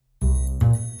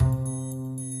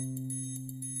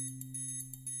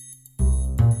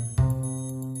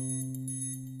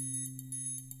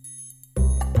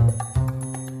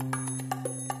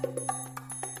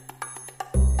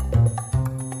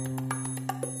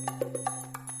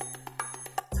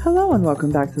Hello and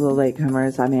welcome back to The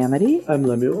Latecomers. I'm Amity. I'm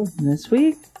Lemuel. And this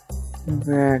week,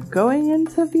 we're going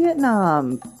into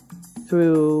Vietnam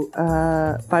through,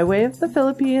 by way of the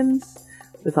Philippines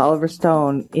with Oliver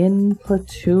Stone in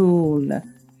Platoon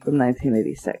from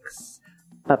 1986.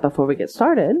 But before we get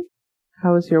started,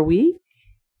 how was your week?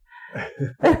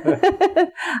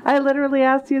 I literally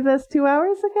asked you this 2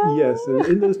 hours ago. Yes, and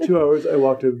in those 2 hours, I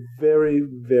walked a very,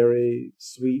 very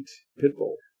sweet pit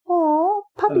bull. Aw,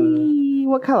 puppy.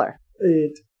 What color?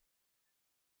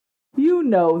 You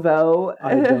know, though.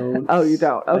 I don't. Oh, you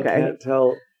don't? Okay. I can't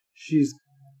tell.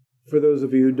 For those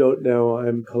of you who don't know,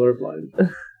 I'm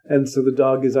colorblind. And so the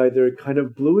dog is either kind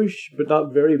of bluish, but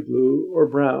not very blue, or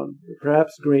brown,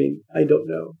 perhaps green. I don't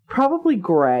know. Probably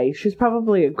gray. She's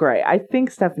probably a gray. I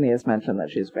think Stephanie has mentioned that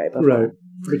she's gray before. Right.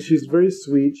 But she's very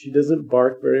sweet. She doesn't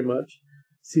bark very much.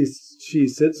 She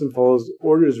sits and follows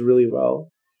orders really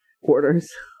well. Orders.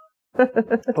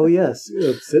 Oh, yes.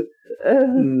 Sit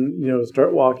and,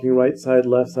 start walking right side,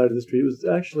 left side of the street. It was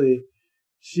actually,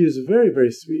 she was very, very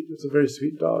sweet. It was a very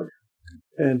sweet dog.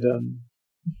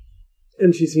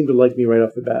 And she seemed to like me right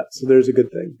off the bat, so there's a good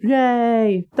thing.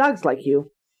 Yay! Dogs like you.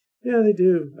 Yeah, they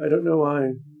do. I don't know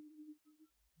why.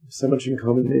 So much in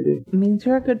common, maybe. It means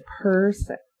you're a good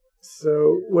person.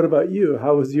 So, what about you?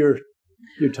 How was your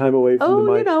time away from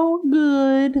the mic?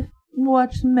 Good.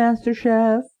 Watched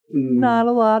MasterChef. Not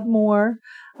a lot more.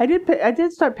 I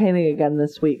did start painting again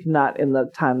this week, not in the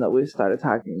time that we started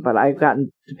talking, but I've gotten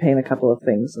to paint a couple of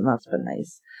things, and that's been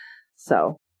nice.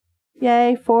 So,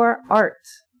 yay for art.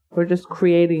 We're just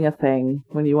creating a thing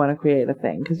when you want to create a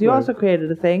thing. Because you also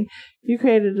created a thing. You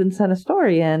created and sent a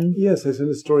story in. Yes, I sent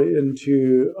a story in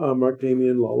to Mark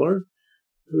Damian Lawler,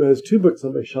 who has 2 books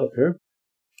on my shelf here,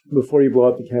 Before You Blow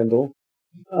Out the Candle.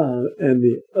 And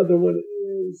the other one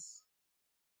is...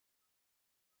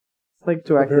 It's like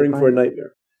directed Preparing for a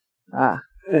Nightmare. Ah.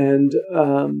 And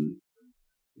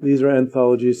these are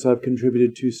anthologies, so I've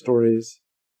contributed 2 stories.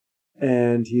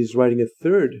 And he's writing a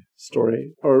 3rd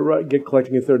story, or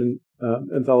collecting a 3rd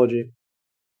anthology.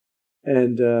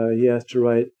 And he asked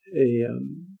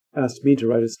me to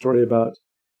write a story about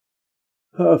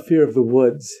a fear of the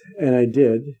woods, and I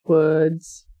did.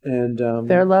 Woods. And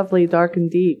they're lovely, dark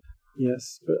and deep.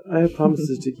 Yes, but I have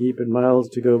promises to keep and miles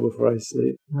to go before I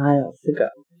sleep. Miles to go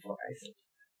before I sleep.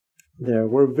 There,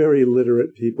 we're very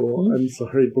literate people. I'm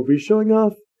sorry, but we're showing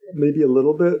off. Maybe a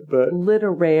little bit, but...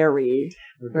 Literary.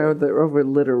 Okay. Over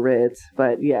literate,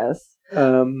 but yes.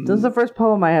 This is the first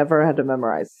poem I ever had to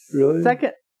memorize. Really?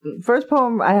 First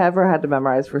poem I ever had to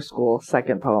memorize for school.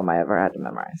 Second poem I ever had to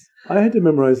memorize. I had to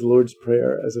memorize the Lord's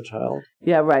Prayer as a child.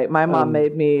 Yeah, right. My mom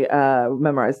made me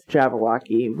memorize the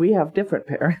Jabberwocky. We have different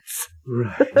parents.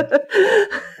 Right.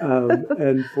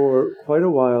 And for quite a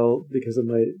while, because of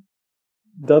my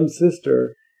dumb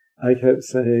sister, I kept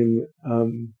saying...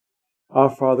 Our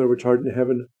Father which art in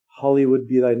heaven, Hollywood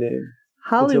be thy name.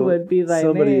 Hollywood be thy name.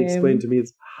 Somebody explained to me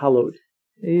it's hallowed.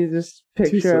 You just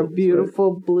picture a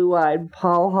beautiful blue-eyed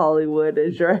Paul Hollywood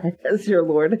as your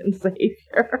Lord and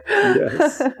Savior.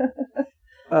 Yes.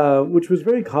 Which was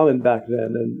very common back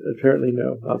then, and apparently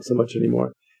no, not so much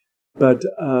anymore. But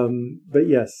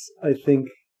yes, I think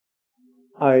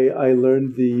I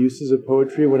learned the uses of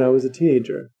poetry when I was a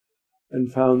teenager. And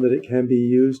found that it can be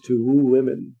used to woo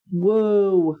women.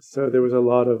 Whoa! So there was a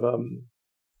lot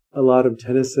of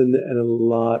Tennyson and a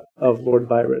lot of Lord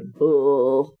Byron.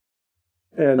 Ugh.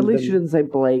 And at least you didn't say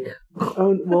Blake.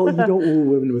 Oh well, you don't woo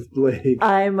women with Blake.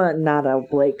 I'm not a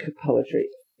Blake poetry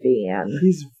fan.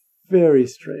 He's very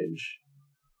strange.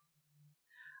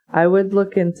 I would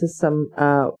look into some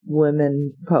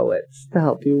women poets to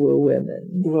help you woo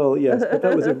women. Well, yes, but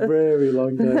that was a very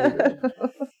long time ago.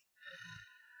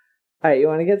 All right, you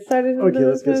want to get started? Okay,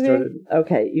 let's get started.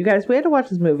 Okay, you guys, we had to watch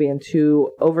this movie in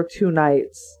over 2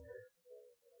 nights,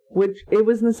 which it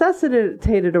was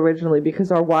necessitated originally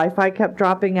because our Wi-Fi kept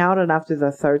dropping out, and after the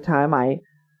 3rd time, I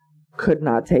could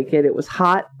not take it. It was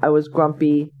hot, I was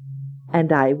grumpy,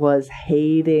 and I was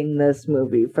hating this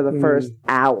movie for the first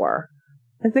hour.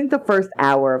 I think the first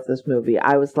hour of this movie,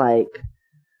 I was like,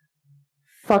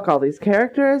 fuck all these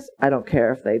characters. I don't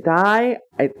care if they die.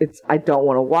 I don't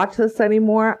want to watch this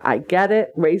anymore. I get it.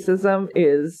 Racism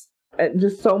is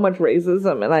just so much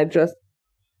racism, and I just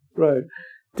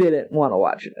didn't want to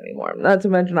watch it anymore. Not to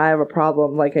mention I have a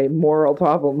problem, like a moral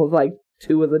problem with like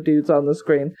 2 of the dudes on the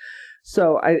screen.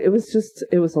 So it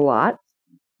was a lot.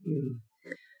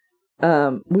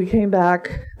 We came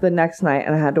back the next night,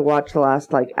 and I had to watch the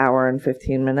last like hour and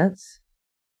 15 minutes.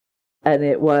 And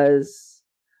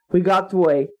we got through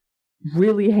a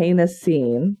really heinous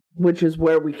scene which is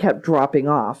where we kept dropping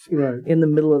off in the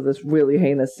middle of this really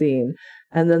heinous scene.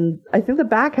 And then I think the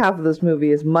back half of this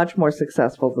movie is much more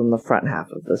successful than the front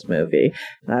half of this movie.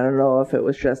 And I don't know if it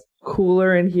was just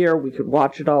cooler in here. We could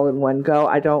watch it all in one go.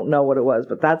 I don't know what it was.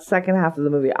 But that second half of the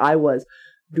movie, I was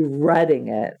dreading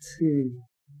it.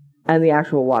 And the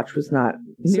actual watch was not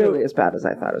nearly as bad as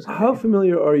I thought it was going to be. How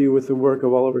familiar are you with the work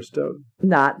of Oliver Stone?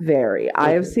 Not very. Okay.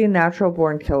 I have seen Natural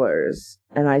Born Killers.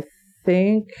 And I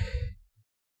think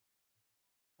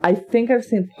I've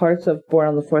seen parts of Born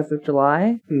on the 4th of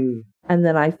July. And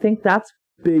then I think that's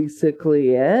basically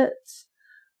it.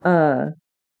 And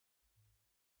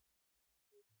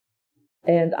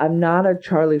I'm not a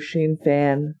Charlie Sheen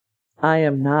fan. I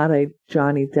am not a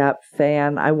Johnny Depp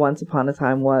fan. I once upon a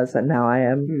time was, and now I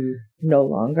am no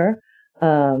longer.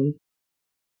 So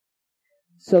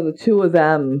the two of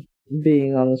them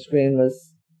being on the screen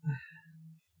was...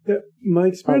 Yeah, my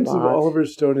experience of Oliver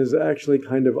Stone is actually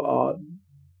kind of odd.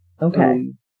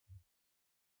 Okay.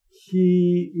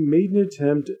 He made an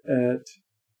attempt at...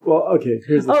 Well, okay,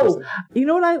 here's the first thing. You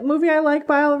know what movie I like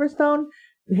by Oliver Stone?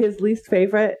 His least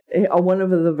favorite, one of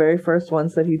the very first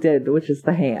ones that he did, which is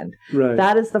The Hand. Right.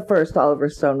 That is the first Oliver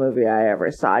Stone movie I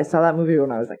ever saw. I saw that movie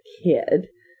when I was a kid.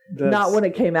 Not when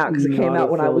it came out, because it came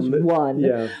out when I was 1.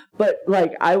 Yeah. But,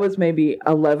 like, I was maybe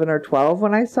 11 or 12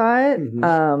 when I saw it.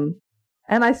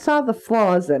 And I saw the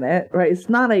flaws in it, right? It's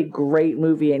not a great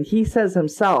movie. And he says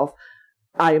himself,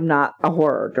 I am not a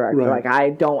horror director. Right. Like,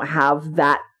 I don't have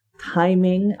that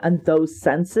timing and those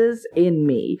senses in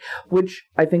me, which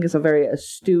I think is a very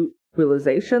astute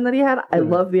realization that he had. I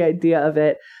love the idea of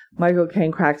it. Michael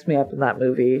Caine cracks me up in that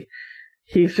movie.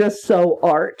 He's just so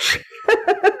arch.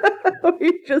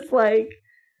 He's just like,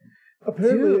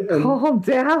 apparently, dude, calm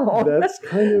down. That's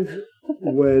kind of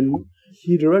when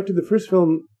he directed the first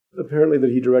film, apparently,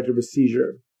 that he directed was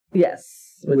Seizure.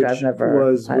 Yes, which I've never...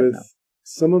 was with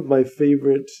some of my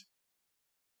favorite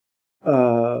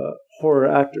horror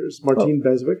actors. Martine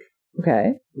Beswick.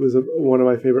 Okay. Was one of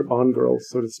my favorite Bond girls,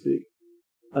 so to speak.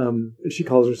 And she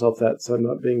calls herself that, so I'm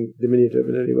not being diminutive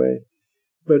in any way.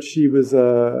 But she was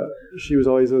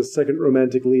always a second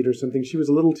romantic lead or something. She was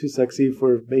a little too sexy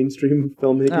for mainstream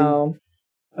filmmaking.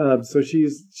 Oh. So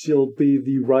she'll be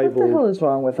the rival. What the hell is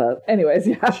wrong with her? Anyways,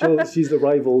 yeah. She's the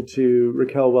rival to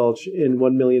Raquel Welch in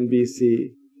 1 Million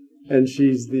BC. And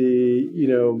she's the,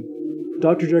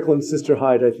 Dr. Jekyll and Sister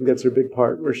Hyde, I think that's her big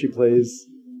part, where she plays,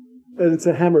 and it's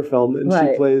a Hammer film, and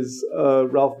she plays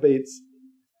Ralph Bates'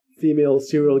 female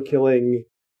serial killing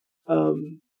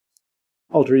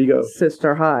alter ego.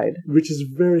 Sister Hyde. Which is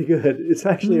very good. It's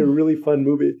actually a really fun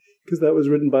movie, because that was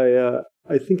written by,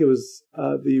 I think it was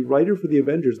the writer for the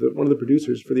Avengers, one of the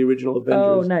producers for the original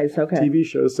Avengers TV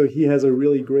show. So he has a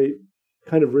really great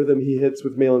kind of rhythm he hits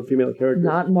with male and female characters.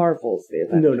 Not Marvel's The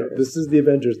Avengers. No, this is the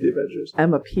Avengers.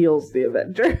 Emma Peel's The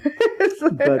Avengers.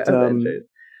 But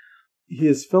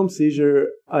his film Seizure,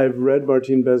 I've read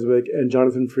Martine Beswick and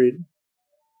Jonathan Fried,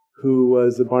 who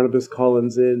was Barnabas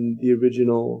Collins in the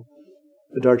original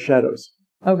Dark Shadows.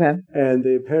 Okay. And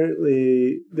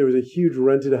there was a huge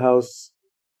rented house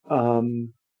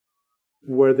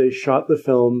where they shot the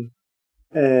film,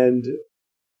 and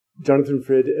Jonathan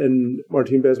Fried and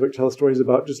Martine Beswick tell stories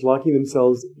about just locking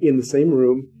themselves in the same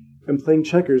room and playing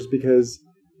checkers, because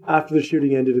after the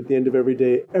shooting ended, at the end of every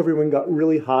day, everyone got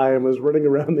really high and was running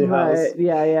around the house.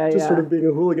 Just sort of being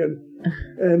a hooligan.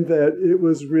 And that it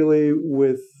was really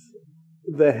with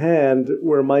The Hand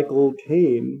where Michael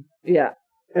Caine... Yeah.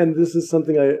 And this is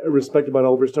something I respect about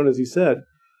Oliver Stone, as he said.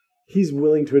 He's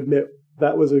willing to admit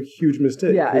that was a huge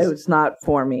mistake. Yeah, it was not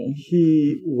for me.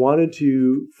 He wanted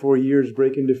to, for years,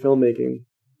 break into filmmaking.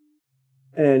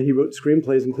 And he wrote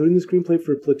screenplays, including the screenplay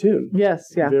for Platoon.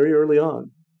 Yes, yeah. Very early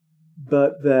on.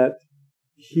 But that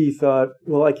he thought,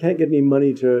 well, I can't get any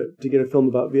money to get a film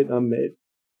about Vietnam made.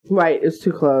 Right, it's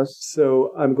too close.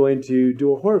 So I'm going to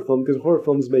do a horror film, because horror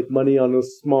films make money on a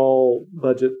small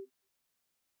budget.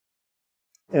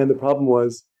 And the problem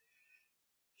was,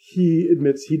 he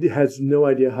admits he has no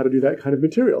idea how to do that kind of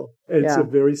material. And it's a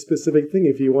very specific thing.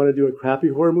 If you want to do a crappy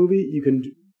horror movie, you can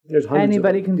there's hundreds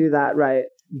Anybody of them. Can do that, right.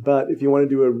 But if you want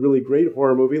to do a really great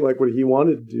horror movie, like what he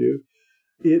wanted to do,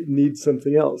 it needs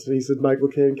something else. And he said Michael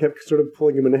Caine kept sort of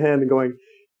pulling him in the hand and going,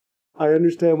 I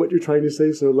understand what you're trying to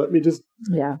say, so let me just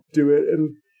do it.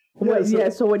 And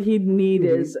so what he'd need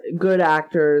is good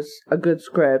actors, a good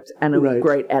script, and a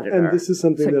great editor. And this is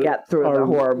something to that get through our the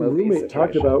horror movie roommate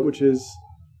talked about, which is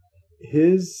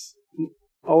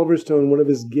Oliver Stone, one of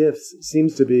his gifts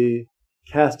seems to be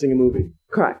casting a movie.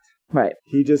 Correct. Right.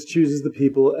 He just chooses the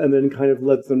people and then kind of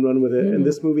lets them run with it. And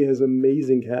this movie has an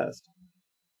amazing cast.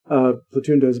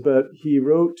 Platoon does, but he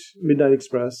wrote Midnight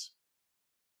Express.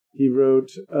 He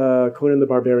wrote Conan the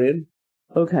Barbarian.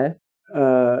 Okay.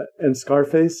 And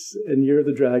Scarface and Year of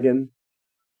the Dragon.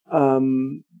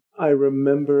 I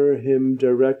remember him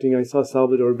directing. I saw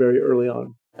Salvador very early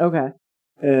on. Okay.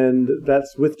 And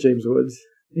that's with James Woods.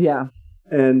 Yeah.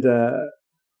 And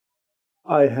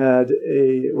I have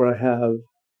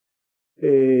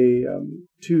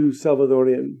two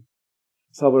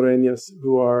Salvadoreñas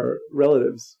who are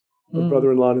relatives, a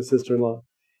brother-in-law and a sister-in-law.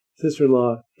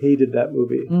 Sister-in-law hated that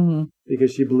movie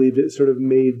because she believed it sort of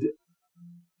made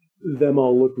them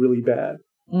all look really bad.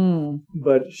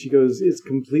 But she goes, it's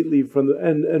completely from the...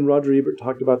 And Roger Ebert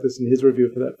talked about this in his review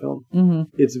for that film.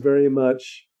 It's very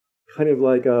much kind of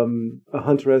like a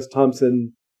Hunter S.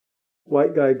 Thompson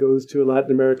white guy goes to a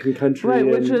Latin American country. Right,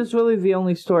 which is really the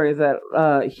only story that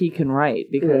he can write,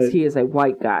 because he is a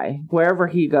white guy. Wherever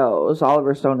he goes,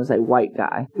 Oliver Stone is a white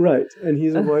guy. Right, and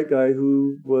he's a white guy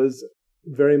who was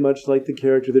very much like the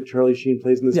character that Charlie Sheen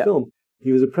plays in this film.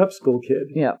 He was a prep school kid.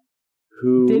 Yeah.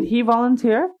 Who... Did he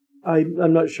volunteer?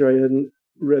 I'm not sure. I hadn't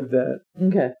read that.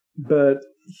 Okay. But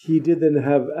he did then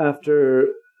have, after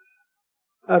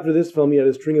this film, he had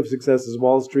a string of successes.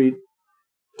 Wall Street,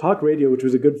 Talk Radio, which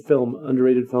was a good film,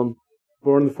 underrated film.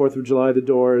 Born on the 4th of July, The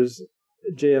Doors,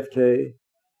 JFK,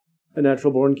 A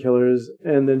Natural Born Killers.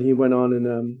 And then he went on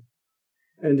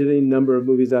and did a number of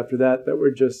movies after that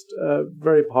were just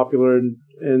very popular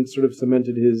and sort of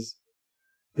cemented his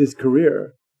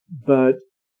career. But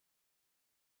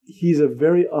he's a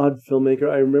very odd filmmaker.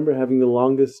 I remember having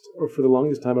for the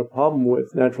longest time, a problem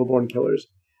with Natural Born Killers,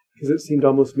 because it seemed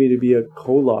almost to me to be a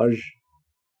collage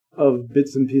of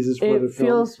bits and pieces from other films. It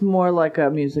feels more like a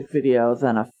music video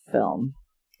than a film.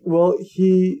 Well,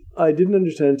 I didn't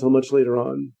understand until much later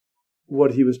on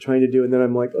what he was trying to do, and then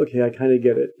I'm like, okay, I kind of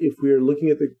get it. If we're looking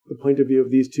at the point of view of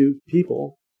these two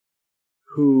people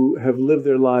who have lived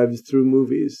their lives through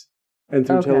movies and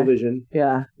through television,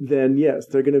 then yes,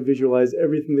 they're going to visualize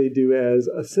everything they do as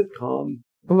a sitcom.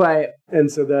 Right.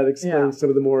 And so that explains some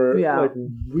of the more like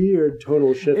weird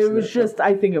tonal shifts. It was just,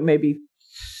 I think it may be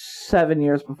 7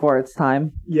 years before its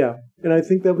time. Yeah. And I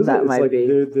think that was it. It's might like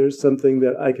be. There's something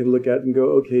that I can look at and go,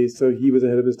 okay, so he was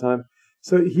ahead of his time.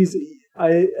 So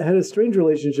I had a strange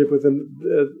relationship with him.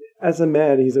 As a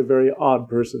man, he's a very odd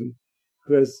person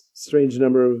who has a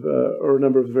number of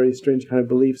very strange kind of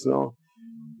beliefs and all.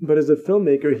 But as a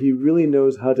filmmaker, he really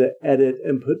knows how to edit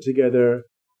and put together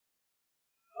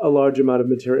a large amount of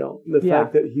material. The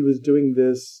fact that he was doing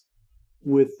this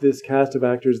with this cast of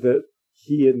actors that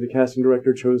he and the casting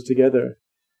director chose together,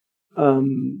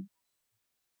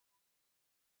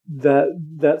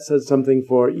 that says something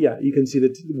for, you can see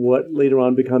that what later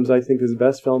on becomes, I think, his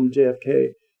best film,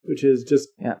 JFK, which is just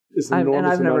this enormous and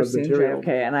I've amount never of seen material.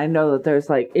 JFK, and I know that there's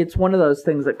it's one of those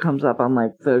things that comes up on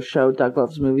the show Doug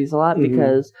Loves Movies a lot,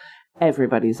 because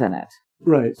everybody's in it.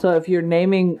 Right. So if you're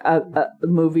naming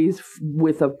movies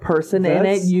with a person in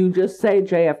it, you just say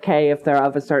JFK if they're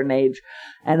of a certain age,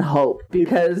 and hope,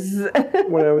 because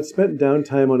when I spent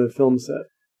downtime on a film set,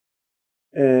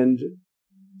 and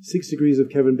 6 Degrees of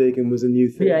Kevin Bacon was a new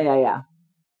thing. Yeah.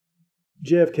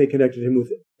 JFK connected him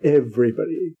with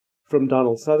everybody, from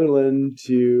Donald Sutherland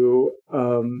to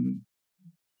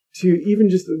even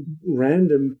just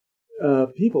random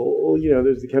people.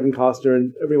 There's the Kevin Costner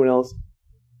and everyone else.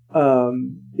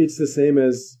 It's the same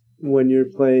as when you're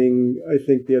playing, I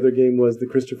think the other game was the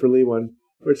Christopher Lee one,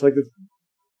 where it's like the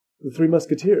Three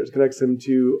Musketeers connects him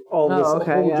to all this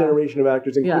whole generation of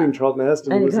actors, including Charlton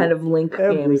Heston. And kind of link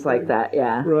games like that,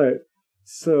 Right.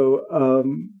 So,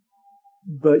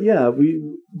 but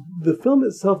the film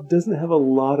itself doesn't have a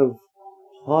lot of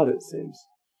plot, it seems.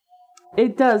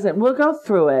 It doesn't. We'll go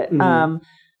through it. Mm-hmm.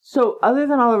 So other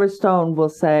than Oliver Stone, we'll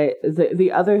say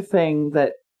the other thing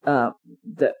that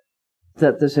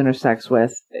this intersects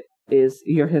with is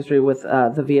your history with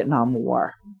the Vietnam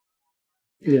War.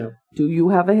 Yeah. Do you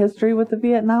have a history with the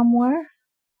Vietnam War?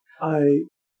 I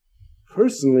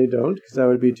personally don't, because I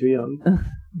would be too young.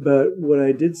 But what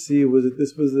I did see was that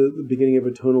this was the beginning of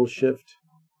a tonal shift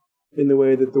in the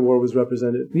way that the war was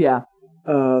represented. Yeah.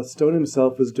 Stone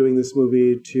himself was doing this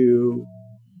movie to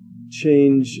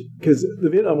change, because the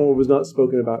Vietnam War was not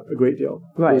spoken about a great deal.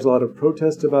 Right. There was a lot of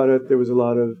protest about it. There was a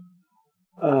lot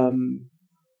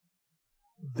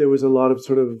of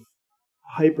sort of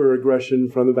hyper aggression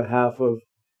from the behalf of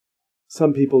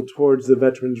some people towards the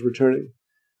veterans returning.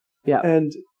 Yeah.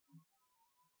 And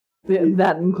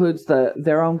that includes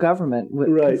their own government,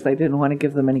 because they didn't want to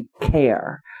give them any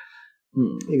care.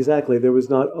 Exactly. There was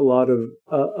not a lot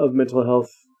of mental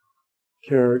health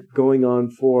care going on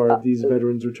for these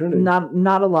veterans returning.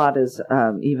 Not a lot is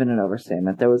even an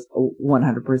overstatement. There was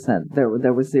 100%. There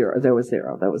was zero. There was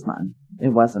zero. There was none. It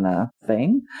wasn't a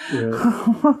thing.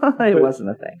 Right. It wasn't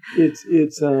a thing.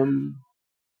 It's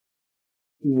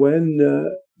when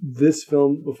this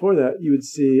film, before that, you would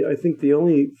see, I think the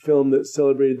only film that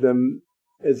celebrated them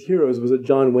as heroes was a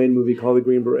John Wayne movie called The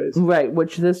Green Berets. Right,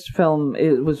 which this film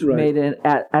was made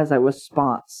as a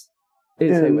response.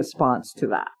 It's a response to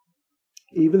that.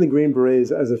 Even The Green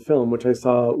Berets as a film, which I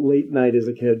saw late night as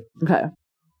a kid,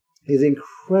 is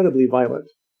incredibly violent.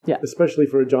 Yeah. Especially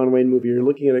for a John Wayne movie. You're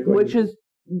looking at it going... Which is...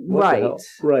 Right.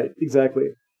 Right, exactly.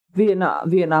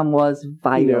 Vietnam was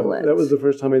violent. You know, that was the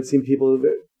first time I'd seen people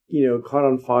that, caught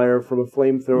on fire from a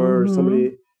flamethrower, or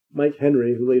somebody, Mike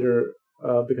Henry, who later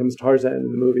becomes Tarzan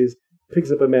in the movies, picks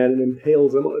up a man and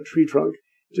impales him on a tree trunk.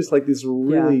 Just like this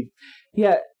really...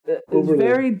 Yeah, it's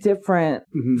very different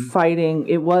fighting.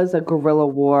 It was a guerrilla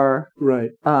war.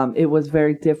 Right. It was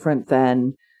very different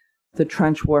than the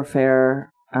trench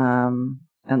warfare and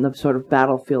the sort of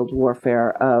battlefield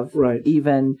warfare of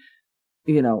even,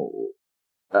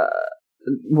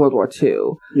 World War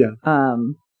II. Yeah.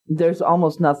 There's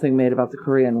almost nothing made about the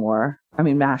Korean War. I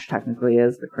mean, MASH technically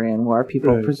is the Korean War.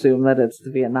 People presume that it's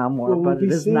the Vietnam War, but it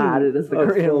is not. It is the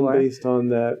Korean War. Based on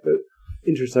that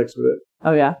intersects with it.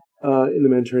 Oh, yeah? In the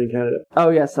Manchurian Candidate. Oh,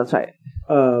 yes, that's right.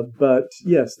 But,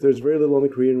 yes, there's very little on the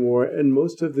Korean War, and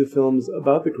most of the films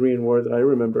about the Korean War that I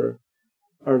remember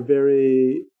are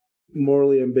very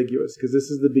morally ambiguous, because this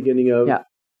is the beginning of... Yeah.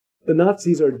 The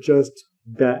Nazis are just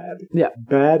bad. Yeah.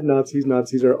 Bad Nazis.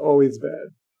 Nazis are always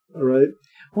bad. All right?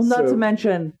 Well, not to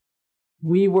mention,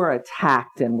 we were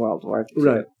attacked in World War II.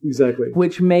 Right, exactly.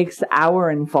 Which makes our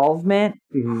involvement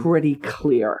pretty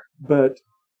clear. But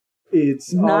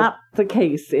it's not the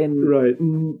case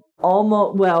in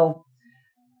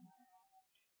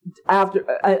after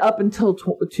up until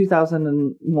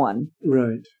 2001.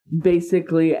 Right.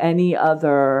 Basically, any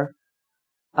other,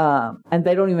 and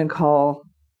they don't even call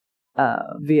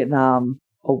Vietnam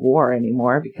a war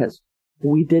anymore because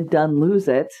we did lose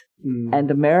it. And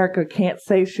America can't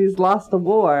say she's lost the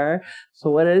war.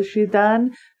 So what has she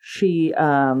done? She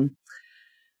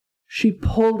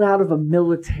pulled out of a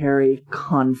military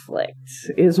conflict,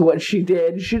 is what she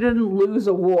did. She didn't lose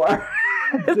a war.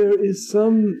 There is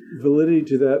some validity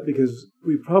to that because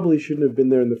we probably shouldn't have been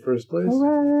there in the first place.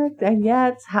 Correct. And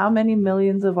yet, how many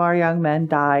millions of our young men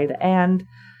died? And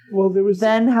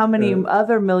then how many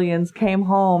other millions came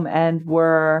home and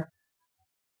were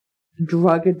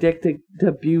drug-addicted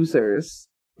abusers?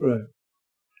 Right.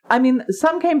 I mean,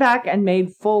 some came back and made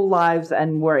full lives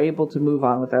and were able to move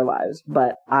on with their lives.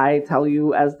 But I tell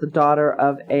you, as the daughter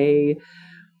of a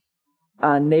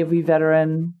Navy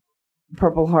veteran,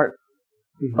 Purple Heart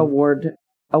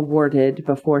awarded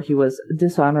before he was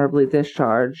dishonorably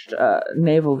discharged,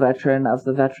 naval veteran of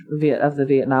the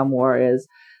Vietnam War, is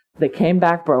they came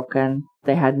back broken.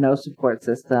 They had no support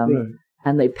system. Right.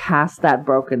 And they passed that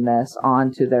brokenness on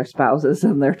to their spouses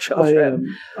and their children.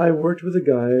 I worked with a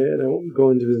guy, and I won't go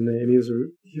into his name.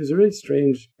 He was a really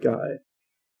strange guy.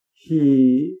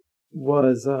 He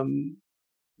was when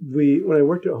I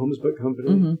worked at Holmes Book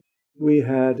Company, we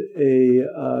had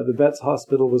the vets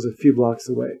hospital was a few blocks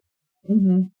away,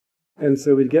 and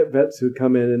so we'd get vets who'd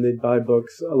come in and they'd buy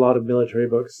books, a lot of military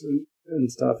books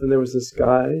and stuff. And there was this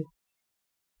guy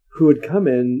who would come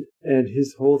in, and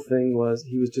his whole thing was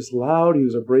he was just loud, he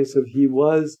was abrasive, he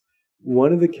was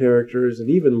one of the characters, and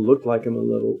even looked like him a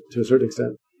little, to a certain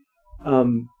extent.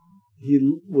 He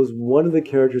was one of the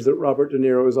characters that Robert De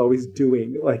Niro is always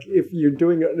doing. Like, if you're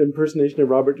doing an impersonation of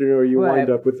Robert De Niro, you wind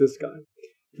up with this guy.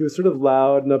 He was sort of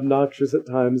loud and obnoxious at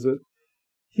times, but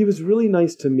he was really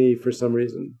nice to me for some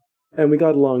reason, and we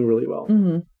got along really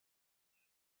well.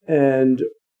 And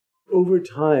over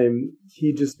time,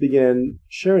 he just began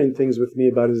sharing things with me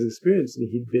about his experience. And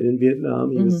he'd been in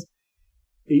Vietnam. He was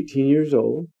 18 years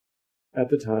old at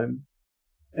the time,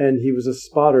 and he was a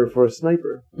spotter for a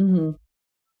sniper.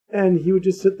 And he would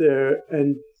just sit there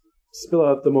and spill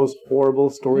out the most horrible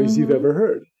stories you've ever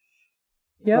heard.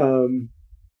 Yeah.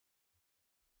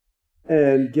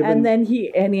 And then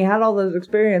he had all those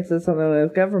experiences. Something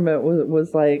the government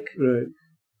was like,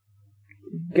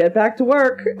 get back to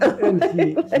work. And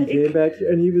he came back,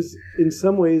 and he was in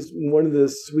some ways one of the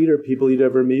sweeter people you'd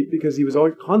ever meet, because he was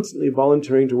always constantly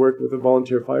volunteering to work with a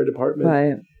volunteer fire department.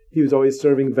 Right. He was always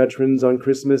serving veterans on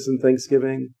Christmas and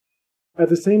Thanksgiving. At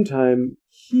the same time,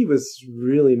 he was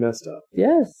really messed up.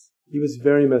 Yes. He was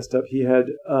very messed up. He had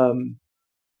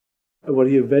what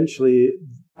he eventually,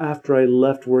 after I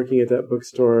left working at that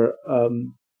bookstore,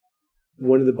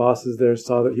 one of the bosses there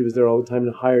saw that he was there all the time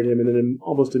and hired him, and then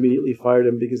almost immediately fired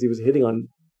him because he was hitting on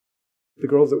the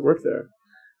girls that work there.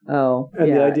 Oh, and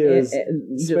yeah. the idea is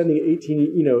spending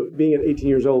 18, being at 18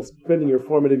 years old, spending your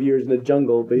formative years in the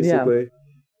jungle, basically.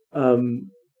 Yeah.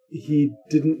 He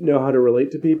didn't know how to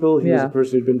relate to people. He was a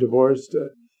person who'd been divorced.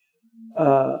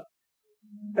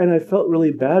 And I felt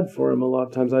really bad for him a lot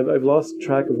of times. I've lost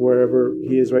track of wherever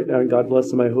he is right now, and God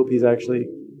bless him. I hope he's actually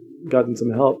gotten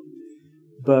some help.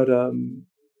 But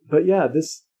yeah,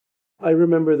 I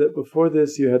remember that before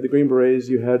this, you had the Green Berets,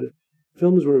 you had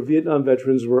films where Vietnam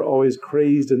veterans were always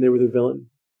crazed and they were the villain.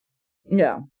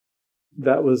 Yeah.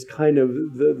 That was kind of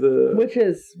the which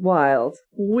is wild.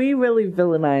 We really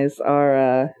villainize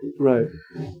our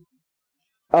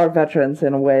our veterans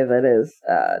in a way that is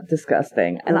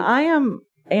disgusting. And I am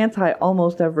anti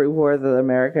almost every war that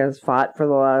America has fought for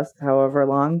the last however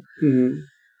long. Mm-hmm.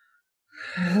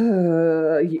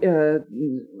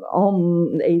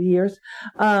 80 years.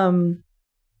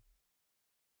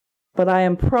 But I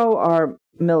am pro our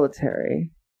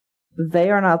military. They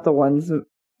are not the ones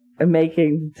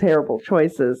making terrible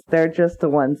choices. They're just the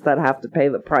ones that have to pay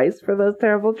the price for those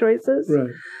terrible choices.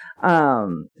 Right.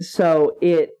 So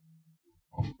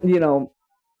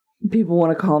people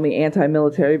want to call me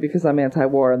anti-military because I'm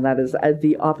anti-war, and that is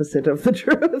the opposite of the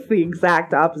truth, the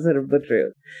exact opposite of the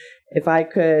truth. If I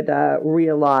could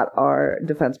reallot our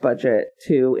defense budget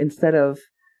to, instead of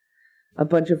a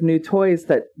bunch of new toys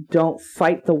that don't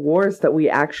fight the wars that we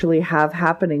actually have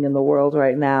happening in the world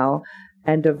right now,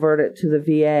 and divert it to the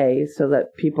VA so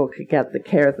that people could get the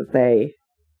care that they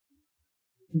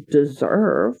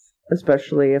deserve,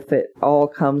 especially if it all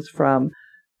comes from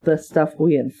the stuff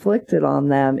we inflicted on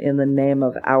them in the name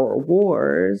of our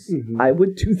wars, I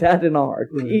would do that in a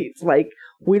heartbeat. Right. Like,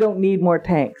 we don't need more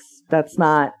tanks. That's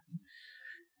not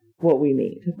what we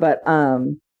need. But,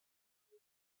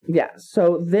 yeah,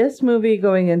 so this movie,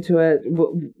 going into it,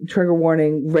 trigger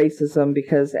warning, racism,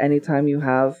 because anytime you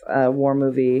have a war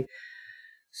movie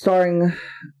starring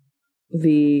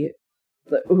with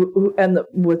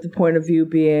the point of view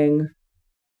being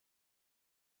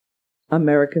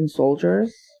American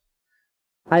soldiers.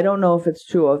 I don't know if it's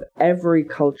true of every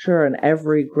culture and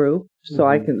every group, so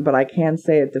I can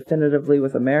say it definitively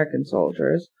with American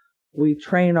soldiers. We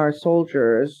train our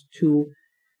soldiers to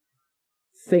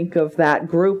think of that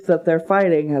group that they're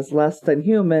fighting as less than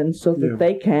human so that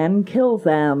they can kill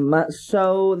them.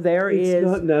 So it's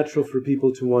not natural for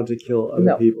people to want to kill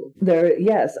other people.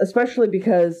 Yes, especially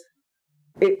because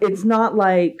it's not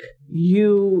like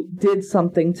you did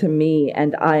something to me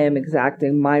and I am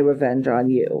exacting my revenge on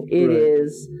you. It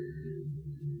is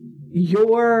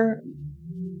your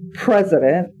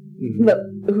president,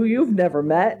 who you've never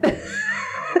met,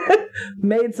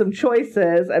 made some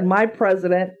choices, and my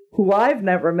president, who I've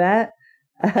never met,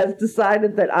 has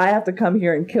decided that I have to come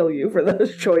here and kill you for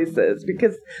those choices,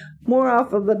 because more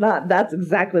often than not, that's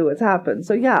exactly what's happened.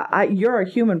 So yeah, you're a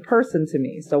human person to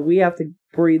me, so we have to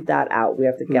breathe that out. We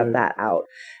have to get that out.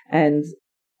 And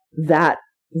that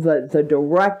the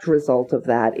direct result of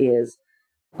that is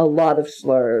a lot of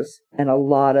slurs and a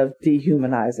lot of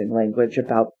dehumanizing language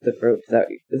about the group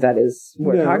that is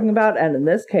we're talking about. And in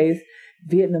this case,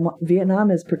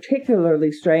 Vietnam is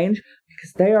particularly strange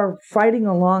because they are fighting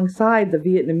alongside the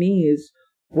Vietnamese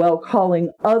whileing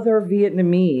other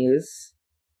Vietnamese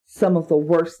some of the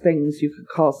worst things you could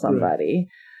call somebody.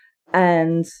 Right.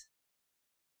 And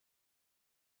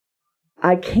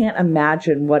I can't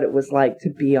imagine what it was like to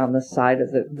be on the side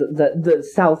of the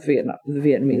South Vietnam, the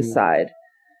Vietnamese side,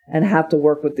 and have to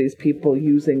work with these people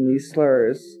using these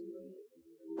slurs.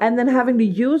 And then having to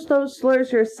use those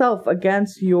slurs yourself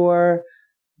against your,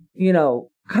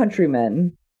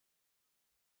 countrymen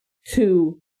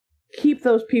to keep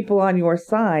those people on your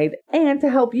side and to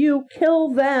help you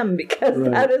kill them, because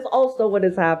that is also what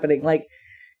is happening. Like,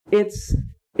 it's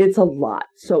a lot.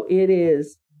 So it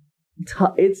is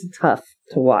it's tough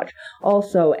to watch.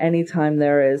 Also, anytime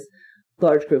there is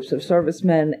large groups of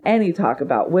servicemen, any talk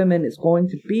about women is going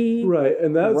to be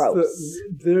and that's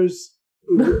gross.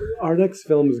 Our next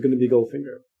film is going to be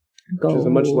Goldfinger, which is a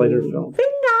much lighter film.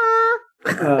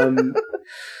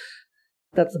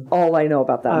 That's all I know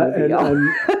about that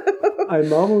movie.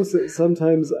 I'm almost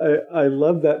sometimes I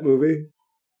love that movie.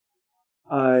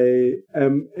 I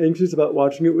am anxious about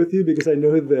watching it with you because I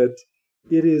know that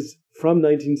it is from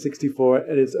 1964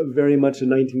 and it's very much a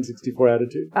 1964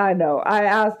 attitude. I know. I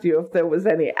asked you if there was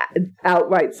any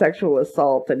outright sexual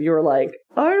assault and you were like,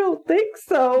 I don't think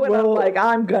so. And I'm like,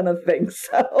 I'm gonna think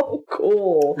so.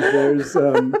 Cool. There's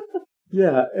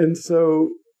and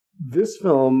so this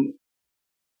film,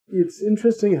 it's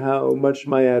interesting how much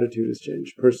my attitude has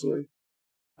changed personally.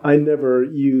 I never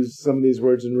use some of these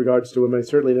words in regards to women. I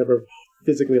certainly never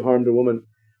physically harmed a woman.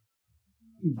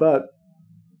 But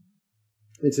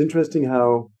it's interesting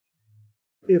how,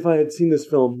 if I had seen this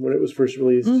film when it was first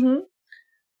released,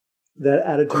 that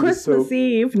attitude Christmas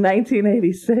Eve,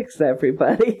 1986,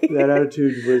 everybody. That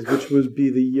attitude which would be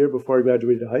the year before I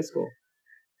graduated high school.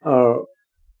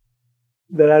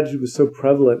 That attitude was so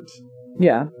prevalent.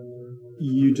 Yeah.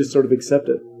 You just sort of accept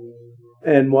it.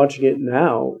 And watching it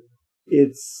now,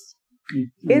 it's...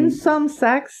 in some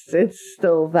sects, it's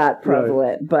still that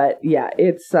prevalent. Right. But yeah,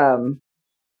 it's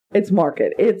marked.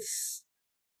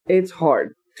 It's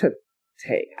hard to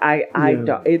take. I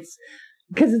don't... It's...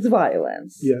 because it's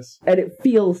violence. Yes. And it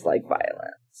feels like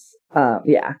violence.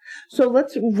 Yeah. So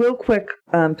let's real quick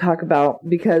talk about,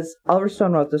 because Oliver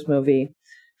Stone wrote this movie.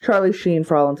 Charlie Sheen,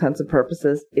 for all intents and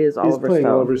purposes, is Oliver Stone. He's playing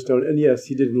Oliver Stone. And yes,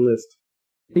 he did enlist.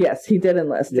 Yes, he did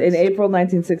enlist. Yes. In April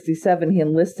 1967, he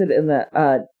enlisted in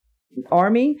the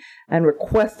Army and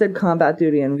requested combat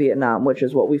duty in Vietnam, which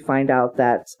is what we find out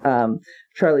that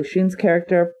Charlie Sheen's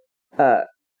character,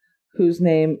 whose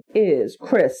name is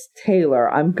Chris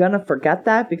Taylor. I'm going to forget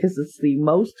that because it's the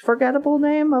most forgettable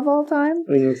name of all time.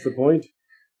 I think that's the point.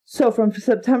 So from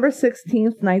September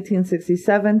 16th,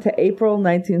 1967 to April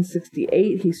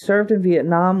 1968, he served in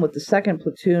Vietnam with the 2nd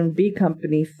Platoon, B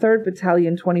Company, 3rd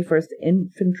Battalion, 21st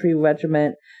Infantry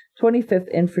Regiment, 25th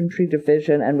Infantry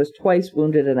Division, and was twice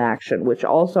wounded in action, which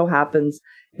also happens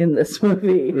in this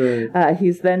movie. Right.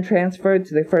 He's then transferred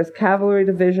to the 1st Cavalry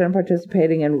Division,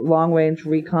 participating in long-range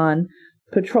recon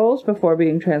patrols before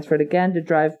being transferred again to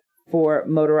drive for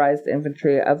motorized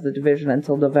infantry of the division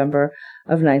until November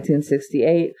of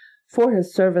 1968. For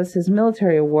his service, his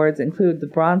military awards include the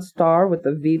Bronze Star with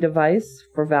the V device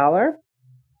for valor,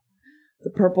 the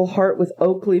Purple Heart with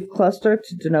Oak Leaf Cluster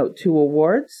to denote 2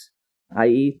 awards,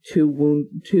 i.e.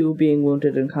 two being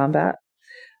wounded in combat,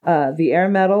 the Air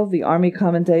Medal, the Army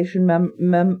Commendation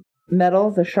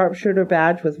Medal, the Sharpshooter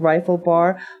Badge with Rifle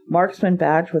Bar, Marksman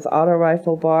Badge with Auto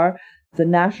Rifle Bar, the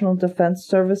National Defense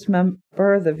Service Member,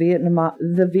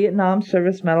 the Vietnam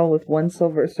Service Medal with 1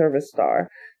 Silver Service Star,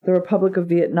 the Republic of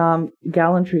Vietnam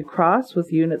Gallantry Cross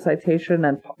with Unit Citation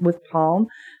and with Palm,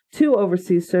 2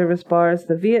 Overseas Service Bars,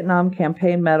 the Vietnam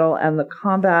Campaign Medal, and the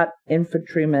Combat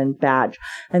Infantryman Badge.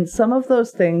 And some of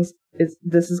those things,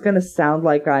 this is going to sound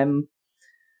like I'm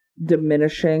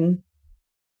diminishing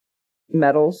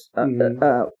medals,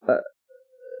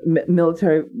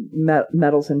 military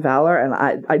medals in valor, and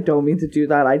I don't mean to do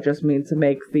that. I just mean to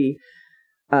make the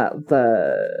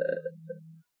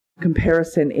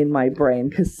comparison in my brain,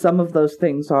 because some of those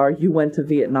things are, you went to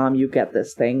Vietnam, you get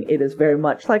this thing. It is very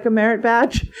much like a merit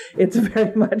badge. It's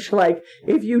very much like,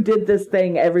 if you did this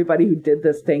thing, everybody who did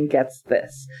this thing gets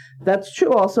this. That's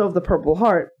true also of the Purple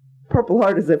Heart. Purple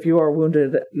Heart is if you are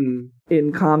wounded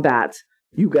in combat,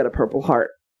 you get a Purple Heart.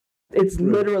 It's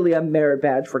literally a merit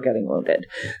badge for getting wounded.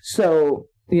 So,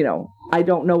 I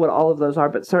don't know what all of those are,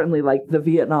 but certainly like the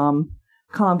Vietnam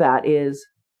combat is,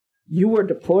 you were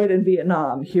deployed in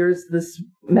Vietnam, here's this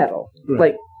medal. Right.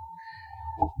 Like,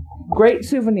 great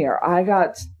souvenir. I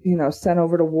got, sent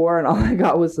over to war and all I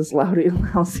got was this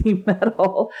lousy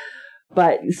medal.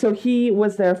 But, so he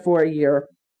was there for a year,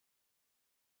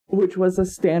 which was a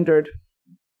single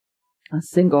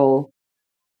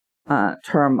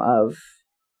term of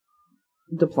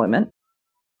deployment,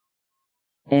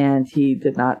 and he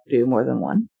did not do more than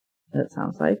 1, it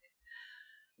sounds like,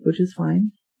 which is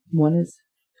fine. 1 is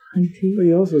plenty. Well,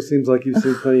 he also seems like you've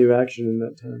seen plenty of action in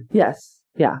that time. Yes,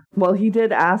 yeah. Well, he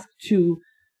did ask to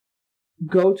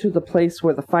go to the place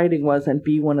where the fighting was and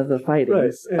be one of the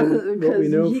fightings. Right, and what we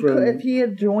know if he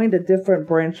had joined a different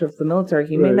branch of the military,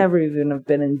 he may never even have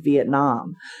been in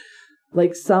Vietnam.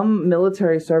 Like, some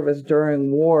military service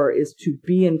during war is to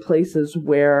be in places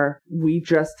where we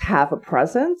just have a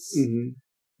presence. Mm-hmm.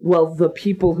 Well, the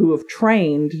people who have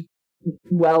trained,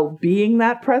 being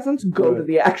that presence, go to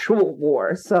the actual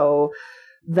war. So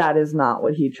that is not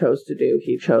what he chose to do.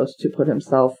 He chose to put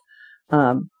himself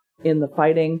in the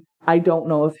fighting. I don't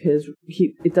know if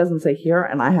it doesn't say here,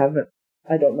 and I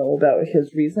don't know about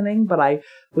his reasoning, but I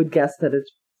would guess that it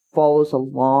follows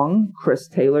along Chris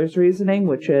Taylor's reasoning,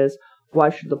 which is, why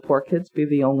should the poor kids be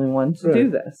the only ones to do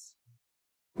this?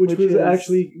 Which was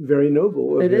actually very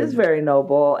noble. It is very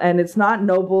noble, and it's not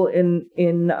noble in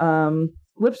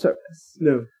lip service.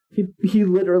 No. He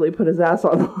literally put his ass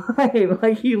on the line.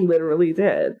 Like, he literally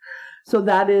did. So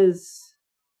that is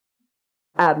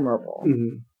admirable.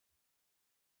 Mm-hmm.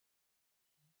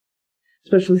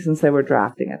 Especially since they were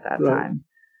drafting at that time.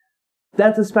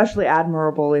 That's especially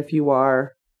admirable if you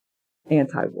are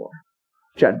anti-war,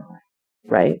 generally.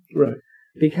 Right? Right.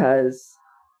 Because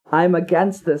I'm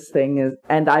against this thing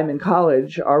and I'm in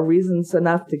college are reasons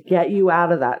enough to get you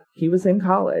out of that. He was in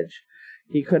college.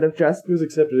 He could have just He was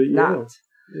accepted at Yale. not.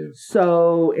 Yeah.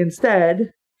 So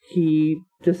instead, he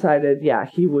decided,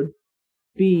 he would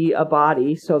be a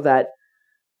body so that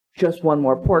just one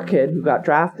more poor kid who got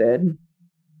drafted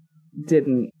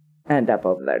didn't end up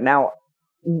over there. Now,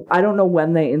 I don't know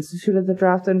when they instituted the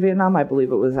draft in Vietnam. I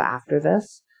believe it was after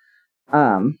this.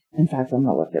 In fact, I'm going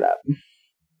to look it up.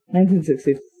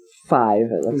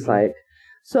 1965, it looks like.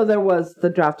 So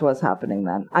the draft was happening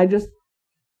then.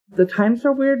 The times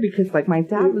are weird because, like, my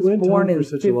dad was born in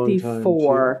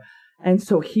 54, and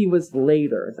so he was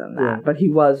later than that, but he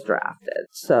was drafted.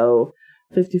 So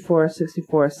 54,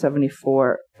 64,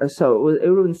 74. So it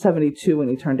would have been 72 when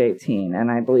he turned 18,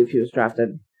 and I believe he was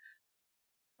drafted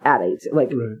at 18.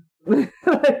 Like,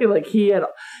 like he had,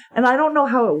 and I don't know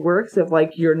how it works if,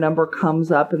 like, your number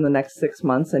comes up in the next 6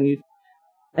 months and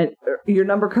your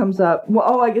number comes up.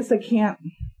 Well, I guess I can't.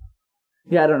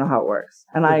 Yeah, I don't know how it works.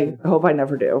 And I hope I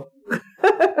never do.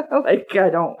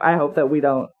 I hope that we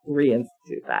don't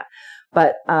reinstitute that.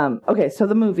 But, okay, so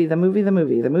the movie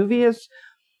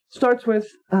starts with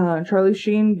Charlie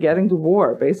Sheen getting to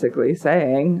war, basically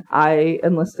saying, I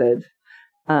enlisted,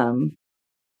 and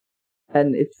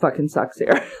it fucking sucks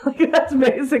here. Like, that's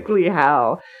basically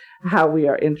how we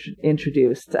are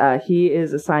introduced. He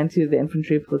is assigned to the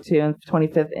infantry platoon,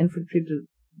 25th Infantry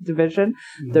Division.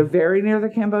 Mm-hmm. They're very near the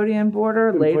Cambodian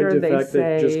border. Later they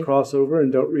say they just cross over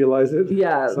and don't realize it.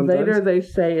 Yeah, sometimes. Later they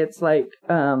say it's like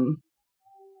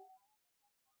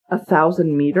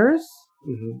 1,000 meters.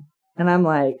 Mm-hmm. And I'm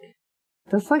like,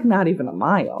 that's like not even a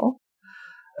mile.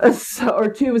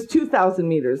 It was 2,000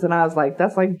 meters. And I was like,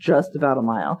 that's like just about a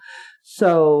mile.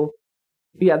 So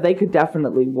yeah, they could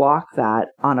definitely walk that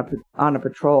on a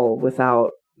patrol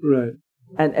without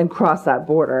and cross that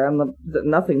border, and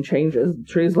nothing changes. The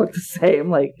trees look the same.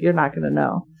 Like, you're not going to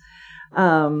know.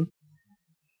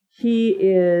 He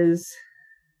is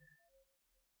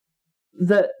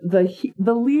the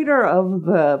leader of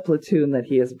the platoon that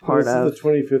he is a part of. This is the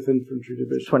 25th Infantry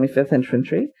Division. 25th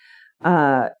Infantry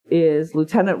is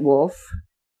Lieutenant Wolf,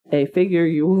 a figure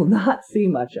you will not see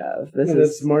much of.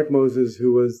 That's Mark Moses,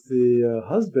 who was the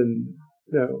husband.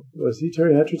 No, was he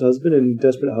Terry Hatcher's husband in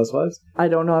Desperate Housewives? I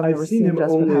don't know. I've never seen him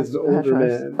only as an older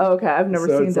man. Oh, okay. I've never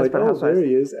seen Desperate Housewives. There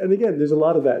he is. And again, there's a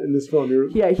lot of that in this film.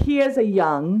 Yeah, he is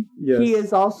he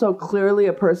is also clearly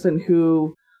a person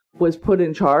who was put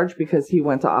in charge because he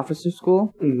went to officer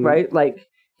school, right? Like,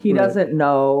 he doesn't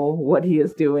know what he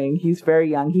is doing. He's very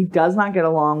young. He does not get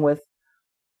along with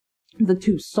the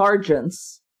two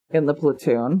sergeants in the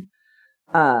platoon,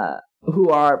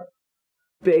 who are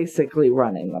basically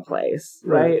running the place,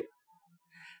 right?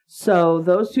 So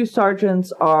those two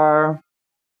sergeants are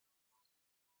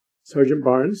Sergeant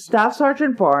Barnes, Staff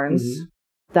Sergeant Barnes. Mm-hmm.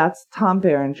 That's Tom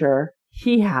Berenger.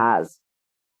 He has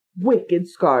wicked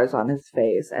scars on his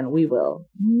face, and we will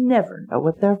never know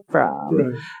what they're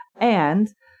from.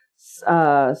 And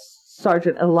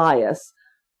Sergeant Elias,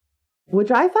 which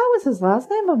I thought was his last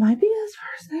name, but might be his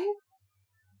first name.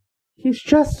 He's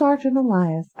just Sergeant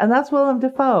Elias. And that's Willem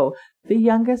Dafoe, the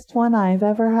youngest one I've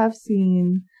ever have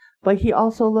seen. But he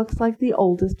also looks like the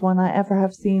oldest one I ever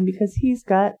have seen because he's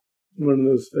got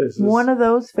one of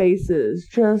those faces.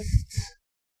 Just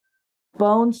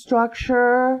bone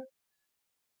structure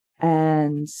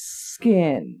and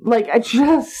skin. Like,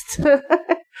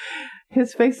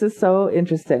 his face is so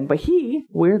interesting. But he,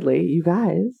 weirdly, you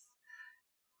guys,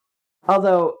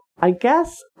 although I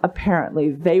guess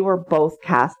apparently they were both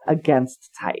cast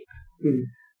against type.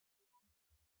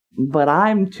 But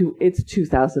it's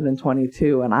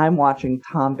 2022 and I'm watching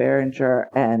Tom Berenger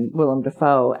and Willem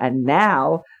Dafoe, and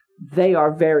now they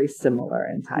are very similar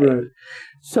in type.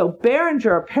 So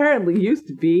Berenger apparently used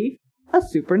to be a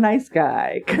super nice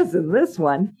guy, because in this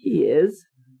one he is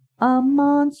a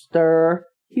monster.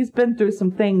 He's been through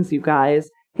some things, you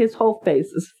guys. His whole face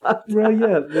is fucked up.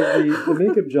 Yeah, the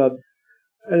makeup job.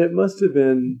 And it must have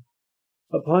been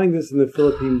applying this in the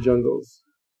Philippine jungles.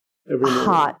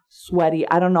 Hot, sweaty.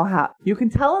 I don't know how. You can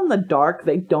tell in the dark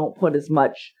they don't put as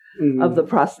much of the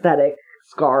prosthetic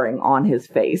scarring on his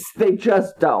face. They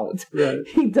just don't.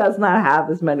 He does not have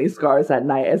as many scars at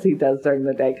night as he does during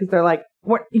the day, because they're like,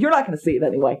 you're not going to see it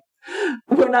anyway.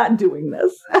 We're not doing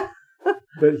this.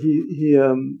 But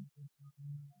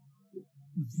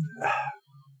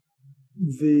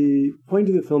the point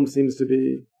of the film seems to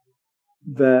be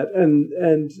that,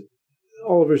 and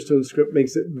Oliver Stone's script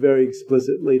makes it very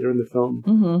explicit later in the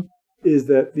film, is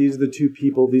that these are the two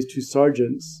people, these two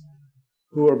sergeants,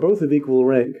 who are both of equal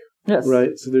rank,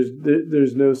 right? So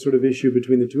there's no sort of issue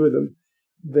between the two of them.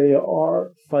 they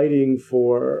are fighting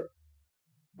for.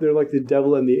 They're like the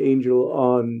devil and the angel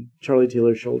on Charlie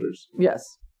Taylor's shoulders. Yes.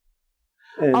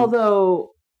 And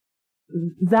although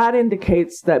that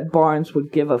indicates that Barnes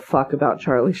would give a fuck about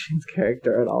Charlie Sheen's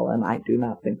character at all, and I do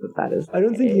not think that is the I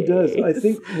don't think he does. I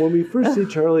think when we first see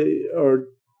Charlie or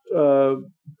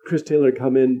Chris Taylor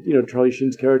come in, Charlie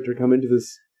Sheen's character come into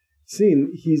this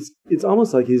scene, it's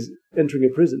almost like he's entering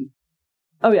a prison.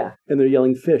 Oh yeah, and they're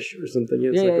yelling fish or something.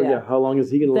 It's how long is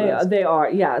he going to last? They are,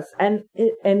 yes, and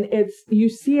it's you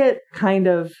see it kind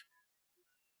of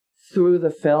through the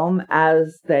film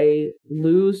as they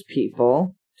lose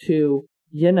people to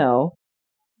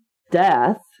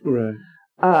death.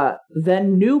 Right.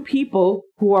 Then new people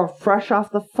who are fresh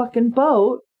off the fucking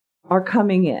boat are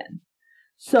coming in.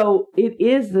 So it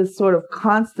is this sort of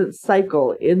constant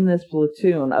cycle in this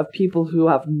platoon of people who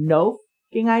have no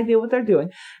idea what they're doing.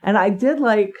 And I'd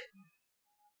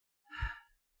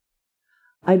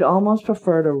almost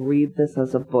prefer to read this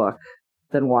as a book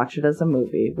than watch it as a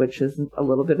movie, which is a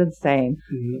little bit insane.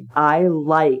 Mm-hmm. I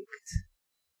liked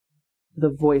the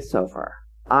voiceover,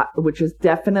 which is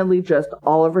definitely just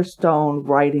Oliver Stone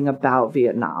writing about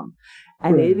Vietnam.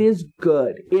 And right. It is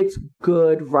good. It's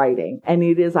good writing. And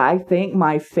it is, I think,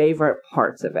 my favorite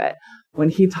parts of it. When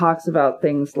he talks about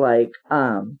things like,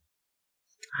 I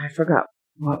forgot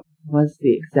what was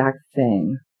the exact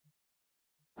thing.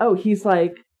 Oh, he's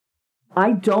like,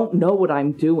 I don't know what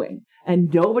I'm doing,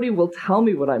 and nobody will tell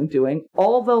me what I'm doing.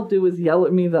 All they'll do is yell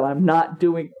at me that I'm not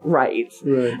doing right.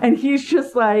 And he's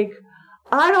just like,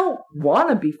 I don't want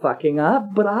to be fucking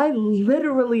up, but I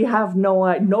literally have no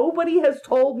idea. Nobody has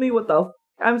told me what the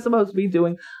I'm supposed to be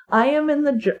doing. I am in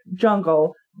the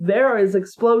jungle. There is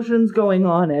explosions going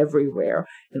on everywhere,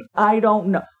 and I don't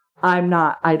know.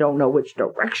 I don't know which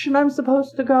direction I'm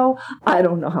supposed to go. I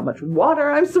don't know how much water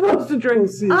I'm supposed to drink.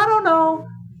 I don't know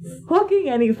fucking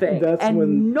anything. That's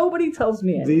when nobody tells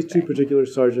me anything. These two particular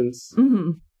sergeants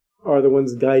are the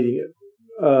ones guiding it.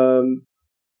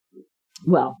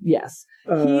 Well, yes.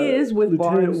 He is with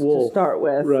Lieutenant Barnes Wolf, to start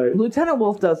with. Right. Lieutenant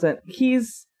Wolf doesn't.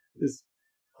 He's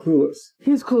clueless.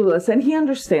 He's clueless, and he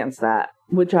understands that,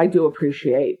 which I do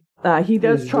appreciate. He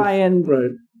does try and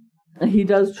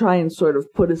sort of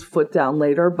put his foot down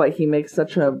later, but he makes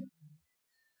such a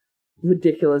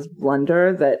ridiculous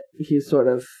blunder that he's sort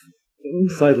of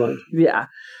sidelined. Yeah.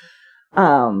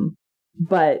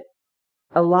 But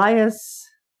Elias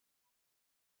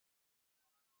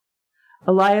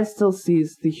still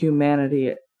sees the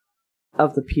humanity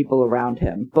of the people around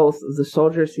him, both the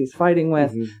soldiers he's fighting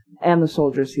with and the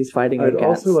soldiers he's fighting against. I'd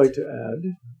also like to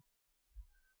add,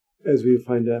 as we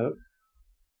find out,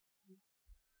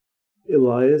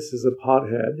 Elias is a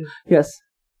pothead. Yes.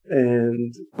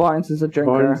 And Barnes is a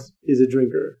drinker.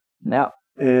 Yeah.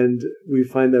 And we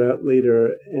find that out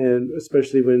later, and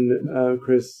especially when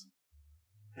Chris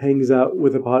hangs out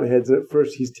with the potheads, and at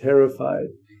first he's terrified.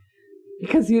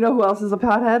 Because you know who else is a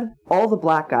pothead? All the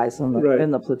black guys in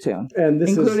the platoon. And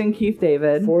including Keith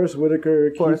David. Forrest Whitaker,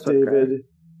 Keith David,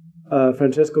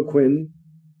 Francesco Quinn.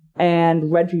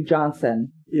 And Reggie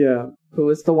Johnson. Yeah. Who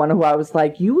was the one who I was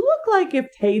like, you look like if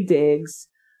Taye Diggs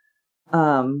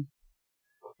and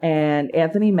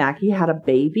Anthony Mackie had a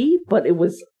baby, but it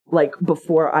was like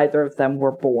before either of them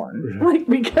were born. Like,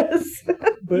 because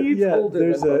but he's older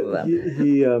than both of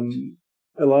them.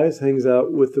 Elias hangs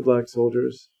out with the black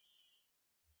soldiers.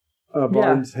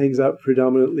 Barnes hangs out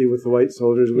predominantly with the white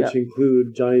soldiers, which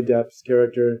include Johnny Depp's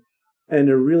character and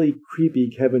a really creepy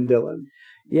Kevin Dillon.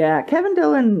 Yeah, Kevin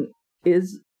Dillon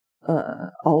is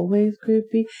always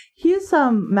creepy. He is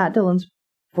Matt Dillon's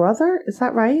brother. Is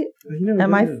that right?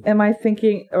 Am I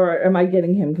thinking, or am I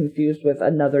getting him confused with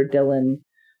another Dillon,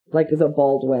 like the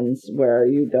Baldwins, where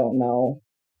you don't know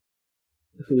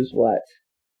who's what?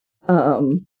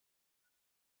 And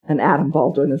Adam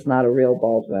Baldwin is not a real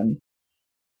Baldwin.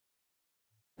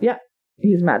 Yeah,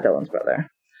 he's Matt Dillon's brother.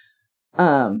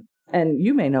 And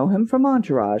you may know him from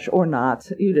Entourage, or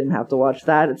not. You didn't have to watch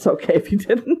that. It's okay if you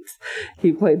didn't.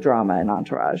 He played drama in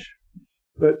Entourage.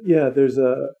 But yeah, there's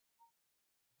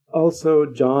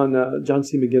also John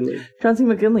C. McGinley. John C.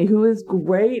 McGinley, who is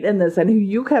great in this, and who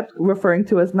you kept referring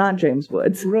to as not James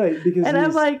Woods. Right, because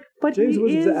I'm like, but James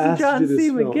he is John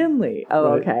C. McGinley. Oh,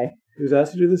 right. Okay. He was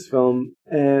asked to do this film,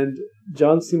 and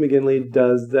John C. McGinley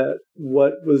does that.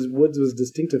 What Woods was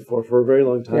distinctive for a very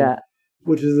long time,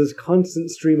 which is this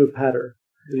constant stream of patter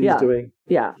that he's doing.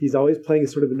 Yeah, he's always playing a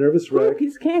sort of a nervous wreck.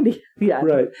 He's Candy. Yeah,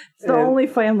 right. It's the only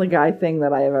Family Guy thing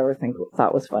that I have ever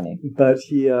thought was funny. But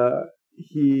he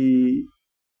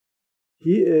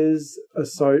is a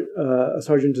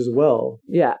sergeant as well.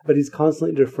 Yeah, but he's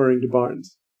constantly deferring to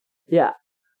Barnes. Yeah.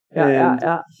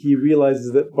 He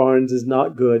realizes that Barnes is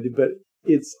not good, but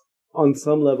it's on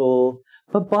some level.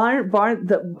 But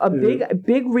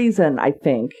big reason, I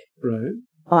think, right?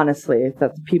 Honestly,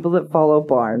 that the people that follow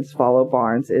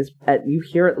Barnes is, you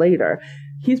hear it later,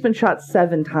 he's been shot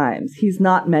 7 times. He's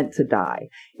not meant to die.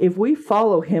 If we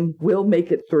follow him, we'll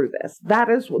make it through this. That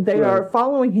is, they are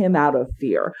following him out of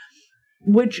fear,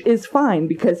 which is fine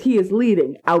because he is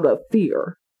leading out of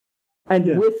fear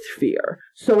and with fear.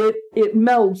 So it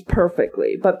melds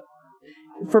perfectly. But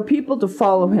for people to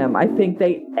follow him, I think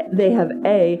they have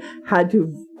had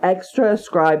to extra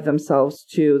ascribe themselves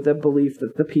to the belief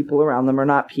that the people around them are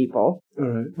not people,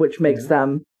 which makes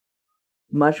them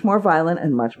much more violent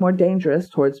and much more dangerous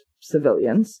towards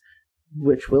civilians,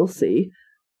 which we'll see.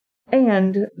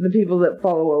 And the people that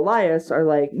follow Elias are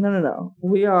like, no,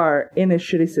 we are in a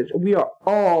shitty situation. We are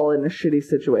all in a shitty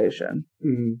situation.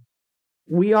 Mm-hmm.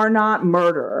 We are not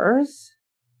murderers.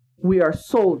 We are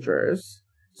soldiers.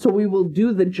 So we will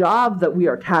do the job that we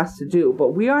are tasked to do, but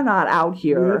we are not out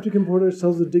here. We have to comport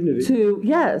ourselves with dignity.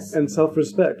 And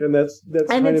self-respect, and that's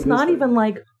and it's not even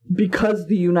like because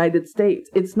the United States.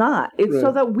 It's not. It's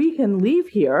so that we can leave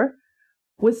here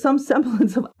with some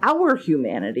semblance of our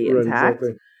humanity intact.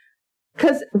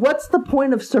 Because what's the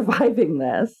point of surviving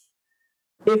this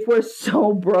if we're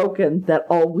so broken that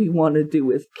all we want to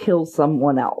do is kill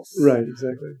someone else? Right.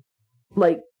 Exactly.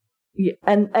 Like,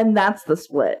 and that's the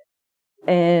split.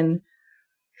 And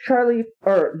Charlie,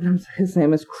 or his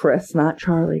name is Chris, not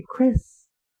Charlie. Chris,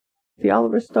 the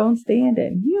Oliver Stone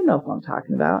stand-in. You know who I'm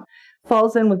talking about.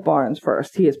 Falls in with Barnes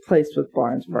first. He is placed with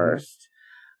Barnes first.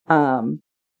 And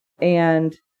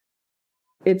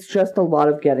it's just a lot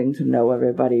of getting to know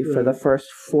everybody for the first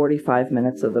 45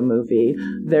 minutes of the movie.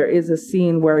 There is a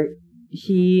scene where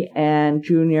he and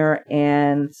Junior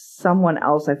and someone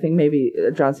else, I think maybe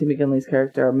John C. McGinley's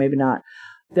character, or maybe not,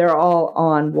 they're all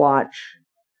on watch,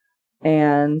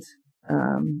 and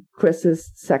Chris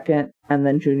is second, and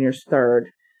then Junior's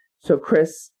third. So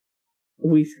Chris,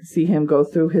 we see him go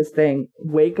through his thing,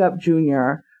 wake up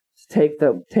Junior, take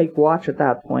watch at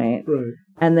that point,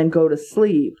 and then go to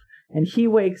sleep. And he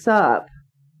wakes up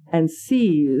and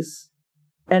sees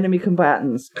enemy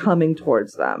combatants coming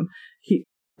towards them.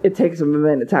 It takes him a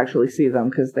minute to actually see them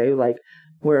because they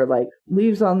wear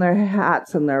leaves on their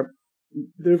hats and they're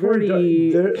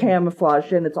pretty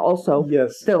camouflaged, and it's also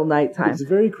still nighttime. It's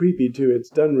very creepy too. It's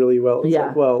done really well. It's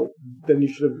like, well, then you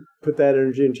should have put that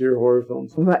energy into your horror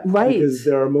films. Right. Because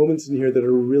there are moments in here that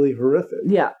are really horrific.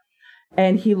 Yeah.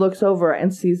 And he looks over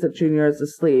and sees that Junior is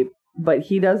asleep, but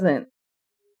he does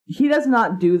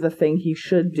not do the thing he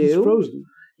should do. He's frozen.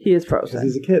 He is frozen. Because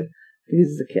he's a kid.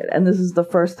 He's a kid. And this is the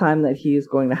first time that he is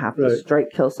going to have to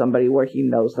straight kill somebody where he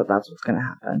knows that that's what's going to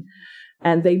happen.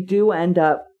 And they do end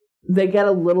up, they get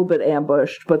a little bit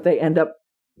ambushed, but they end up,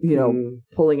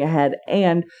 pulling ahead.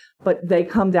 But they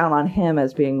come down on him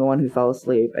as being the one who fell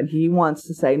asleep. And he wants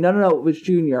to say, no, it was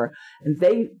Junior. And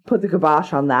they put the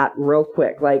kibosh on that real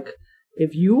quick. Like,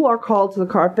 if you are called to the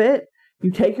carpet,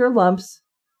 you take your lumps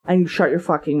and you shut your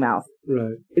fucking mouth.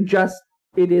 Right.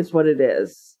 It is what it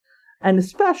is. And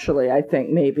especially, I think,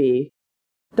 maybe,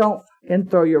 don't fucking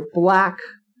throw your black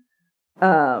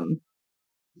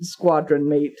squadron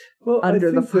mate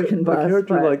under the fucking bus. A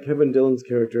character like Kevin Dillon's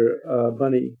character,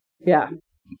 Bunny, yeah,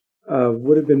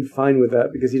 would have been fine with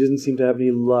that because he doesn't seem to have any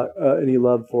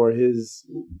love for his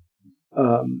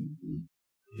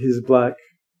black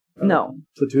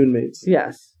platoon mates.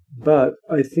 Yes. But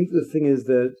I think the thing is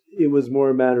that it was more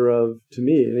a matter of, to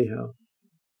me anyhow,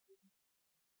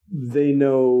 they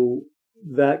know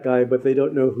that guy, but they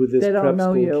don't know who this prep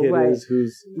school kid is.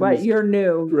 Who's you're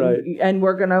new, right? And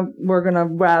we're gonna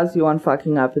razz you on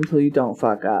fucking up until you don't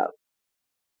fuck up.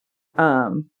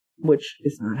 Which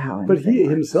is not how. But he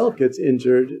himself gets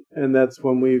injured, and that's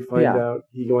when we find out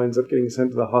he winds up getting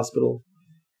sent to the hospital,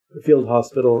 the field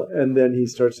hospital, and then he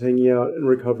starts hanging out and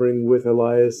recovering with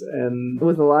Elias and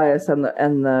the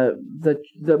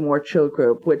more chill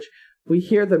group, which. We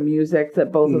hear the music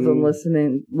that both of them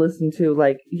listen to.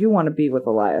 Like, you want to be with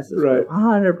Elias, right?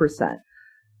 100%.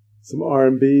 Some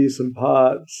R&B, some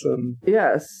pot, some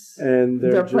and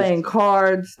they're playing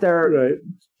cards. They're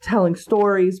telling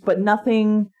stories, but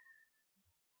nothing.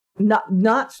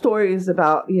 Not stories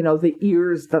about the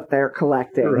ears that they're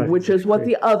collecting, which is what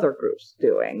the other group's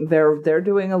doing. They're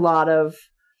doing a lot of.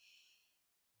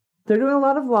 They're doing a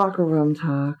lot of locker room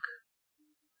talk.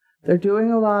 They're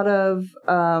doing a lot of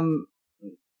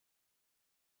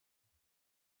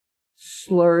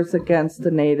slurs against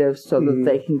the natives so that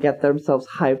they can get themselves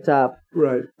hyped up.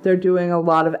 Right. They're doing a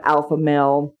lot of alpha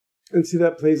male And see,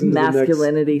 that plays into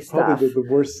masculinity the next, stuff. probably the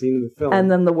worst scene in the film. And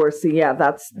then the worst scene,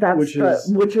 that's which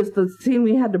is the scene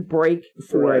we had to break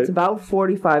for. Right. It's about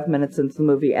 45 minutes into the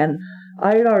movie, and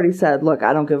I had already said, look,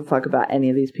 I don't give a fuck about any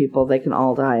of these people. They can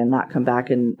all die and not come back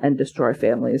and destroy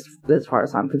families, as far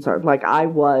as I'm concerned. Like, I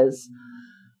was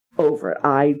over it.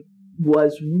 I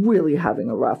was really having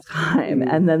a rough time.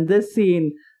 And then this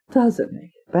scene doesn't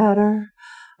make it better.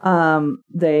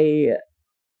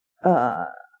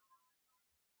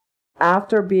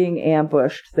 After being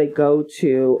ambushed, they go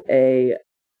to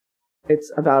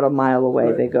it's about a mile away.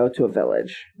 Right. They go to a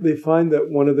village. They find that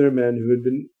one of their men who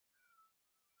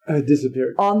had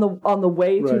disappeared. On the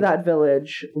way to that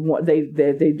village,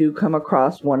 they do come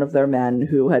across one of their men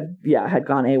who had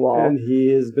gone AWOL. And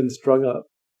he has been strung up.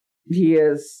 He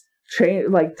is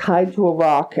tied to a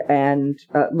rock and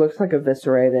looks like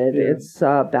eviscerated. Yeah. It's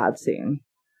a bad scene.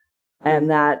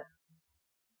 And that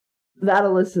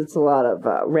elicits a lot of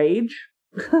rage.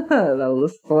 That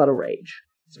elicits a lot of rage.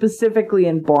 Specifically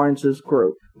in Barnes's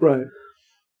group. Right.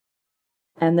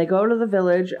 And they go to the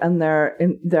village and they're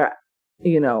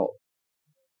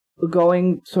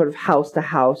going sort of house to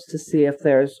house to see if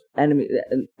there's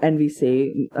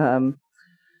NVC,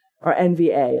 or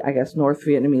NVA, I guess, North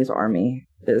Vietnamese Army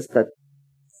is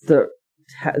the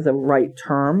right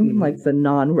term, like the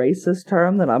non-racist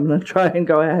term that I'm going to try and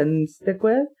go ahead and stick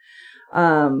with.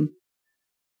 And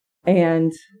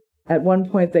at one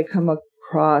point they come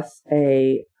across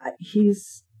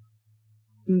he's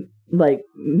like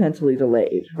mentally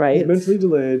delayed, right? He's mentally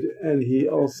delayed, and he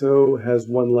also has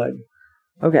one leg.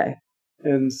 Okay.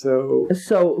 And so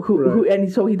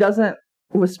he doesn't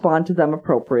respond to them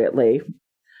appropriately,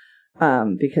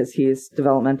 because he's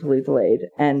developmentally delayed,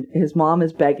 and his mom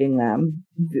is begging them.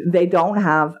 They don't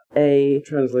have a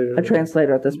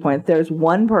translator at this point. There's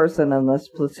one person in this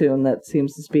platoon that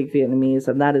seems to speak Vietnamese,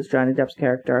 and that is Johnny Depp's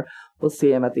character. We'll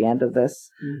see him at the end of this.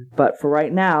 But for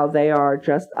right now, they are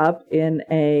just up in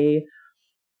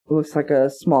looks like a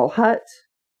small hut,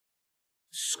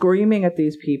 screaming at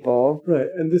these people. Right,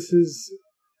 and this is...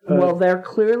 well, they're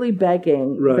clearly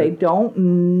begging. Right.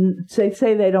 They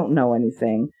say they don't know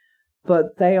anything,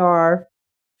 but they are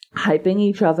hyping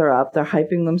each other up. They're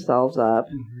hyping themselves up.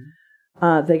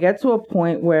 Mm-hmm. They get to a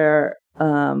point where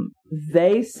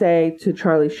they say to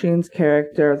Charlie Sheen's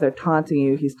character, they're taunting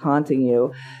you, he's taunting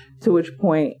you, at which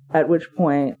point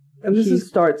he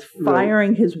starts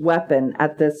firing his weapon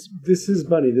at this This is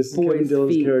Bunny. This is Kevin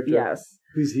Dillon's character. Yes.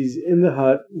 He's in the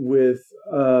hut with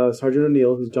Sergeant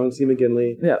O'Neill, who's John C.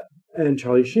 McGinley, and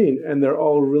Charlie Sheen, and they're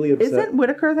all really upset. Isn't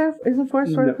Whitaker there? Isn't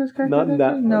Forrest Whitaker's character not in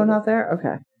that there? No, not there?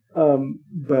 Okay.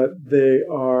 But they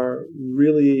are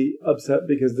really upset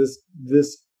because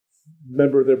this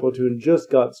member of their platoon just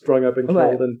got strung up and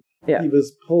killed, and he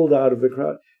was pulled out of the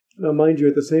crowd. Now, mind you,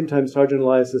 at the same time, Sergeant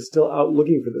Elias is still out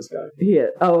looking for this guy. He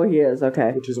is. Oh, he is.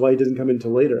 Okay. Which is why he doesn't come in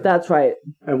till later. That's right.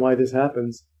 And why this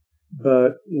happens.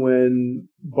 But when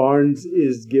Sergeant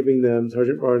Barnes giving them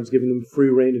free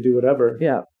rein to do whatever.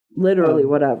 Yeah, literally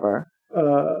whatever.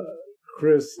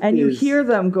 Chris you hear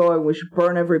them going, we should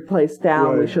burn every place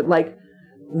down. Right. We should,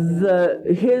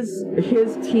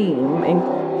 his team,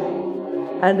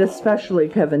 and especially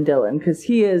Kevin Dillon, because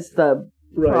he is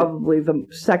probably the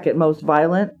second most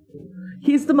violent.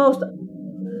 He's the most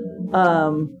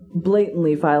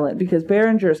blatantly violent, because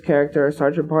Behringer's character,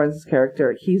 Sergeant Barnes'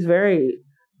 character, he's very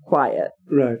quiet.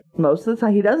 Right. Most of the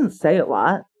time, he doesn't say a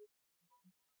lot.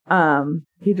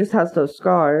 He just has those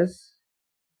scars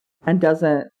and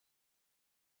doesn't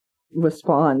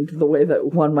respond the way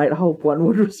that one might hope one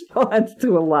would respond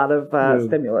to a lot of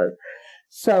stimulus.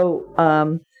 So,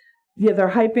 they're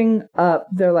hyping up.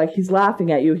 They're like, he's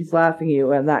laughing at you,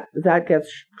 and that gets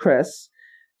Chris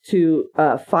to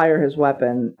fire his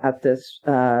weapon at this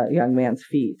young man's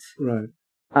feet. Right.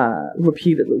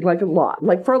 Repeatedly,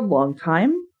 for a long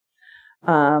time.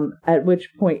 At which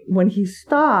point, when he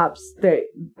stops,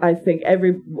 I think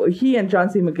he and John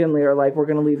C. McGinley are like, we're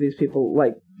going to leave these people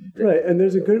right. And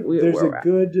there's a good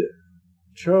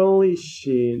Charlie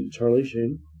Sheen,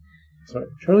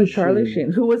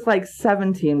 who was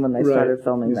 17 when they started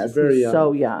filming this. He's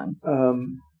so young.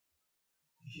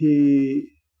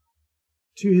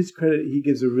 To his credit, he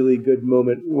gives a really good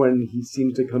moment when he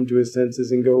seems to come to his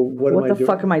senses and go, what am I doing? What the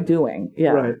fuck am I doing?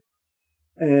 Yeah. Right.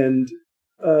 And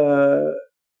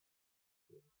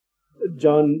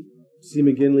John C.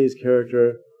 McGinley's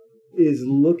character is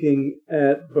looking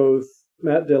at both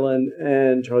Matt Dillon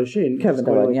and Charlie Sheen. Kevin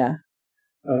Dillon, yeah.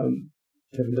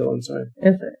 Kevin Dillon, sorry.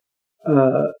 Is it?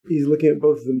 He's looking at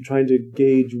both of them, trying to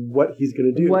gauge what he's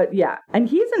going to do. And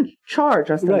he's in charge,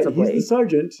 ostensibly. Right, he's the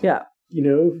sergeant. Yeah.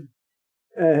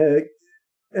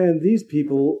 And these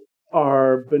people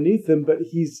are beneath him, but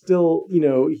he's still,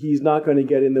 he's not going to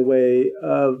get in the way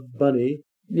of Bunny.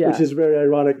 Yeah. Which is very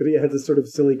ironic that he had this sort of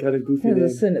silly kind of goofy name.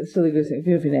 Silly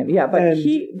goofy name. Yeah, but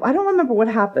I don't remember what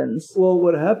happens. Well,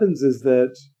 what happens is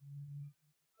that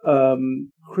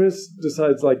Chris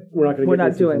decides, like, we're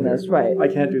not doing this, right. I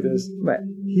can't do this. Right.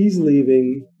 He's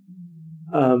leaving.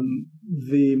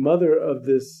 The mother of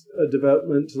this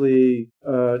developmentally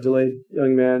delayed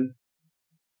young man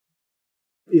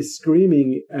is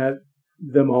screaming at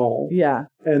them all. Yeah.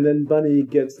 And then Bunny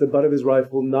gets the butt of his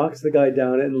rifle, knocks the guy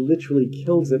down, and literally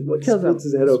kills him. Splits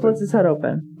his head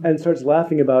open. And starts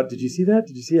laughing about, did you see that?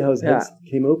 Did you see how his head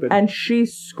came open? And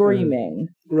she's screaming.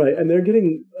 Right. And they're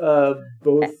getting,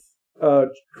 both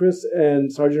Chris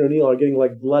and Sergeant O'Neill are getting,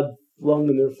 like, blood flung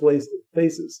in their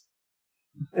faces.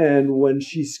 And when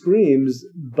she screams,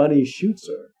 Bunny shoots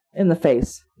her. In the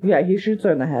face. Yeah, he shoots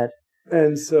her in the head.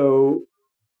 And so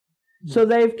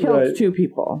they've killed 2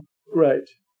 people. Right.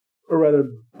 Or rather,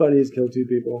 Bunny's killed 2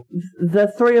 people. The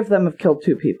 3 of them have killed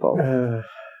 2 people.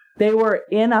 They were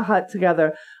in a hut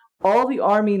together. All the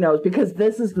army knows, because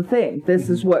this is the thing. This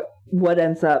is what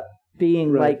ends up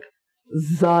being like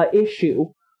the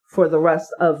issue for the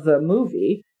rest of the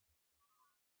movie,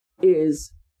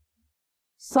 is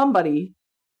somebody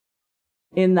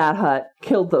in that hut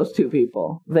killed those 2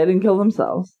 people. They didn't kill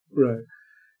themselves. Right.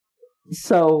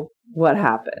 So what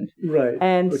happened? Right.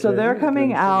 And so they're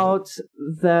coming out.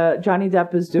 The Johnny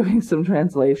Depp is doing some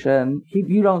translation.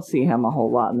 You don't see him a whole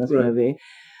lot in this movie.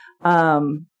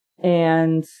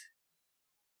 And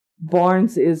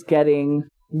Barnes is getting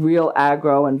real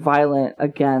aggro and violent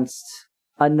against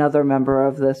another member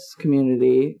of this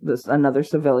community, another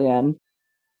civilian.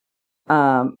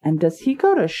 And does he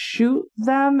go to shoot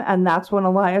them? And that's when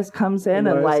Elias comes in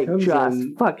and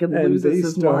fucking loses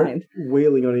his mind.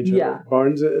 Wailing on each other.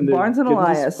 Barnes and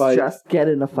Elias just get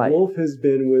in a fight. Wolf has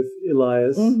been with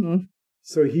Elias. Mm-hmm.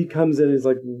 So he comes in and is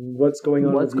like, what's going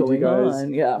on with you guys?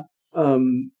 Yeah.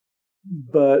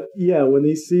 But yeah, when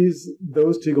he sees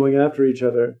those 2 going after each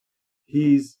other,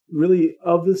 he's really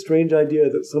of the strange idea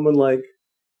that someone like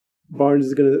Barnes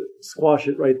is going to squash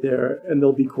it right there and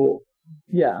they'll be cool.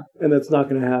 Yeah. And that's not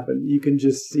going to happen. You can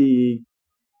just see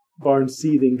Barnes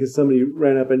seething because somebody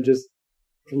ran up and just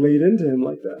laid into him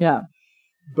like that. Yeah.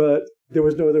 But there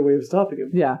was no other way of stopping him.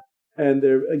 Yeah. And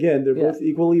they're both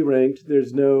equally ranked.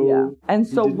 There's no... Yeah. And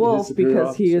so Wolf,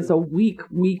 because he is a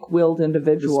weak-willed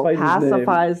individual,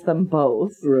 pacifies them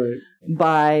both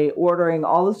by ordering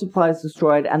all the supplies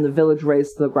destroyed and the village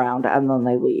razed to the ground, and then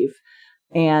they leave.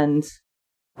 And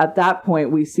at that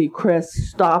point, we see Chris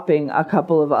stopping a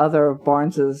couple of other of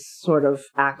Barnes's sort of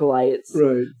acolytes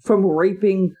from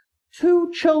raping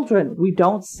 2 children. We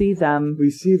don't see them. We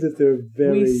see that they're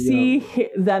very young. We see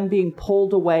them being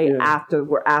pulled away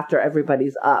after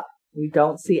everybody's up. We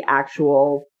don't see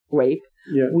actual rape.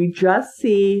 Yeah. We just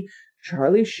see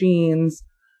Charlie Sheen's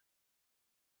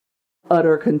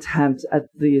utter contempt at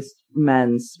these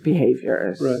men's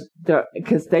behaviors. Right.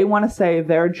 Because they want to say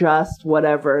they're just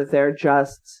whatever. They're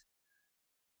just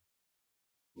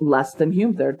less than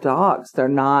human. They're dogs. They're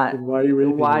not.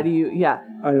 Why do you? Yeah.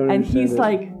 I don't and he's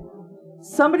like,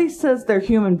 somebody says they're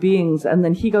human beings, and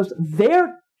then he goes,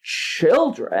 they're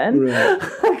children.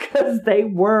 Because they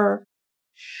were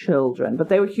children, but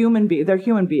they were they're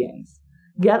human beings.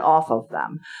 Get off of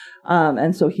them.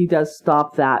 And so he does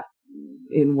stop that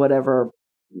in whatever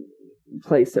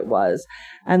place it was.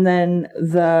 And then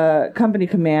the company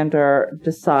commander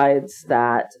decides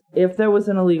that if there was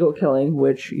an illegal killing,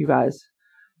 which you guys,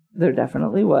 there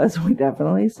definitely was, we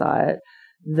definitely saw it,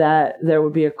 that there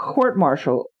would be a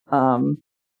court-martial, and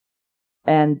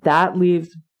that leaves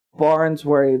Barnes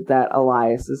worried that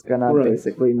Elias is going to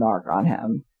basically narc on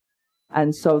him.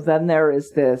 And so then there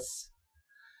is the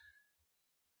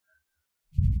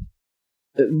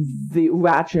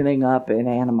ratcheting up in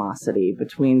animosity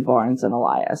between Barnes and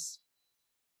Elias,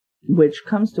 which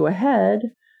comes to a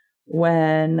head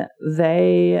when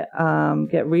they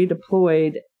get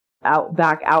redeployed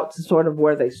back out to sort of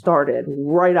where they started,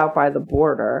 right out by the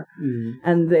border.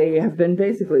 And they have been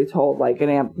basically told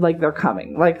they're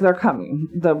coming.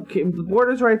 The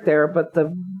border's right there, but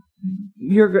they're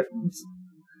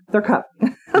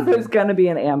coming. There's gonna be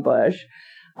an ambush.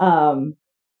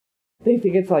 They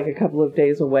think it's like a couple of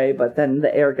days away, but then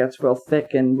the air gets real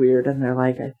thick and weird, and they're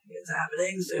like, I think it's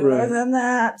happening sooner than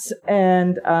that.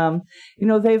 And,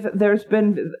 there's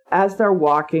been, as they're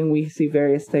walking, we see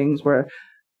various things where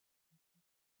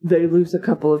they lose a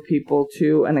couple of people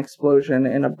to an explosion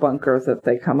in a bunker that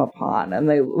they come upon. And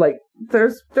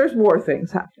there's war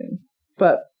things happening.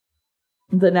 But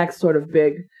the next sort of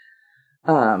big,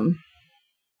 sort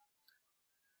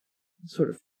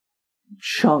of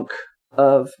chunk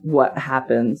of what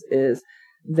happens is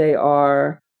they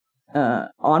are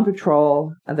on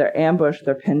patrol, and they're ambushed,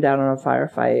 they're pinned down in a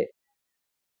firefight,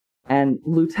 and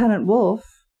Lieutenant Wolf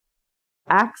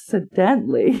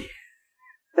accidentally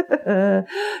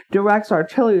directs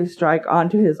artillery strike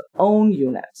onto his own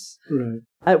units. Right.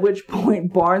 At which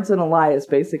point Barnes and Elias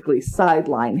basically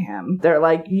sideline him. They're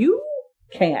like, you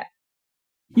can't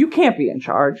be in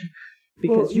charge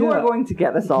because you are going to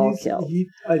get us all killed.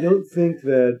 I don't think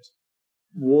that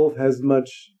Wolf has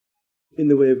much in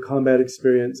the way of combat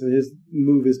experience, and his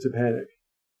move is to panic.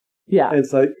 Yeah. And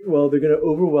it's like, well, they're going to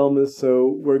overwhelm us,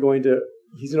 so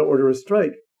he's going to order a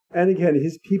strike. And again,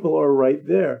 his people are right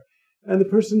there. And the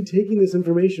person taking this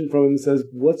information from him says,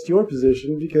 what's your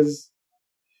position? Because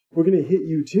we're going to hit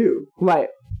you too. Right.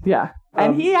 Yeah.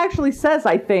 And he actually says,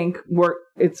 I think,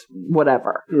 it's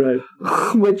whatever. Right.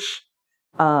 Which,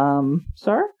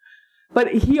 sir?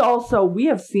 But we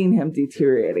have seen him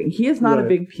deteriorating. He is not a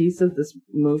big piece of this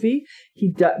movie.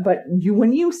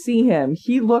 When you see him,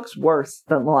 he looks worse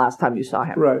than the last time you saw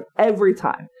him. Right. Every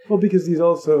time. Well, because he's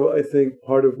also, I think,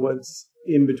 part of what's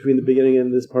in between the beginning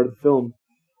and this part of the film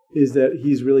is that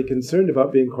he's really concerned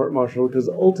about being court-martialed because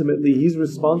ultimately he's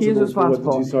responsible for what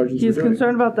the two sergeants He's are doing.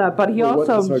 concerned about that, but he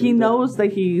knows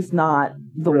that he's not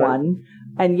the one.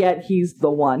 And yet he's the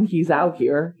one. He's out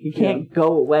here. He can't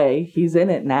go away. He's in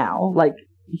it now. Like,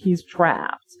 he's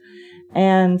trapped.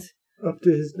 And up to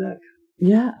his neck.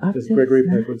 Yeah, up as to Gregory his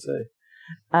neck. Peck would say.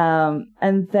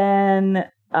 And then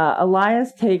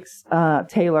Elias takes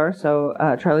Taylor, so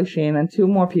Charlie Sheen, and two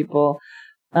more people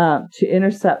to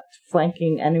intercept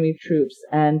flanking enemy troops.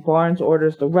 And Barnes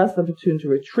orders the rest of the platoon to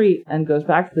retreat and goes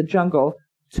back to the jungle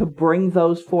to bring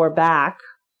those four back.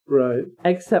 Right.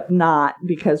 Except not,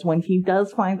 because when he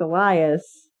does find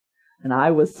Elias, and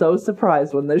I was so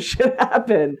surprised when this shit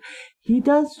happened, he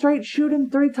does straight shoot him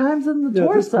 3 times in the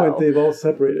torso. At this point, they've all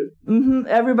separated. Mm-hmm.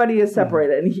 Everybody is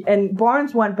separated. And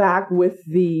Barnes went back with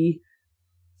the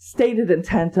stated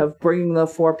intent of bringing the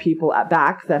 4 people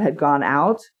back that had gone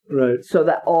out. Right. So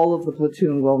that all of the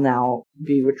platoon will now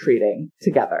be retreating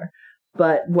together.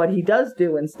 But what he does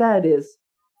do instead is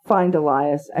find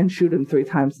Elias and shoot him 3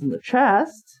 times in the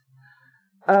chest.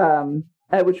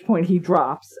 At which point he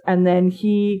drops, and then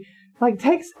he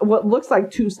takes what looks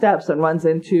like 2 steps and runs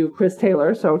into Chris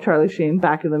Taylor, so Charlie Sheen,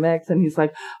 back in the mix, and he's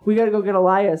like, "We got to go get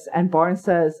Elias." And Barnes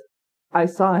says, "I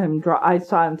saw him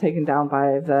taken down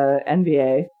by the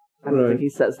NVA." I don't think he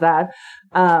says that.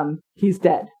 He's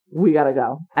dead. We got to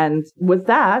go. And with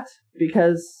that,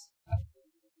 because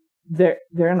they're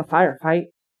in a firefight,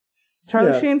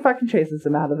 Charlie Sheen fucking chases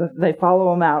him out of it. They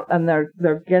follow him out, and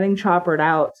they're getting choppered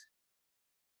out.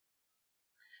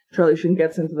 Charlie Sheen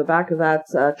gets into the back of that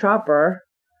chopper.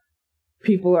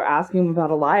 People are asking him about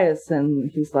Elias,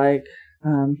 and he's like,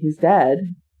 he's dead.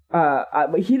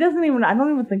 But he doesn't even, I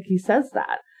don't even think he says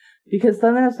that. Because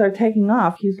then as they're taking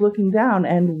off, he's looking down,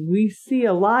 and we see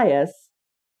Elias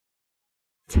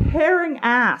tearing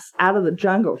ass out of the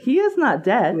jungle. He is not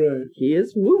dead. Right. He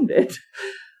is wounded.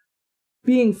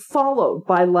 Being followed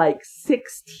by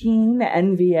 16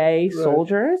 NVA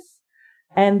soldiers.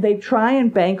 And they try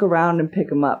and bank around and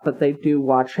pick him up, but they do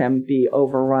watch him be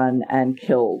overrun and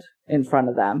killed in front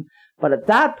of them. But at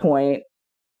that point,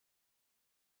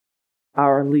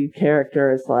 our lead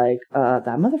character is like, that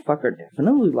motherfucker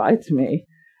definitely lied to me.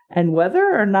 And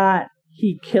whether or not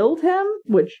he killed him,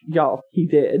 which, y'all, he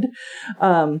did,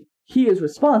 he is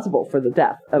responsible for the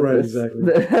death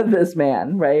of this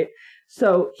man, right?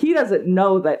 So he doesn't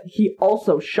know that he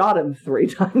also shot him 3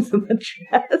 times in the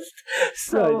chest.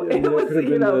 So it was,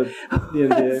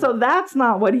 so that's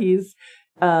not what he's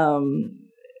got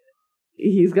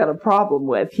a problem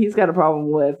with. He's got a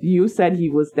problem with, you said he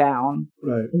was down.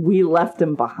 Right. We left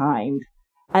him behind.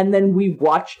 And then we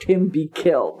watched him be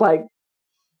killed. Like,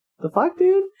 the fuck,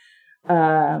 dude?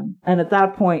 And at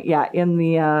that point, in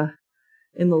the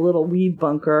little weed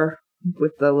bunker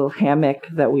with the little hammock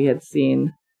that we had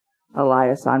seen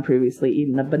Elias on previously,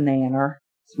 eating a banana,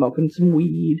 smoking some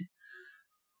weed,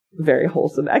 very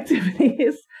wholesome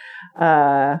activities.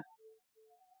 Taylor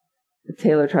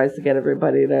tries to get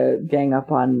everybody to gang up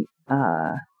on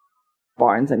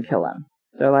Barnes and kill him.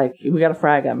 They're like, we gotta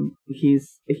frag him. He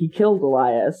killed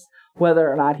Elias.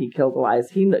 Whether or not he killed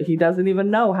Elias, he doesn't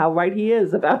even know how right he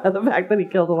is about the fact that he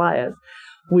killed Elias.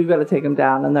 We've got to take him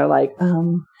down. And they're like,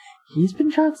 he's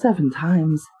been shot 7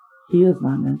 times. He is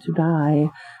not meant to die.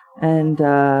 And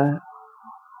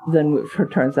then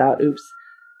it turns out, oops,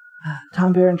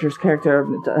 Tom Berenger's character,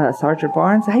 Sergeant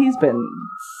Barnes, he's been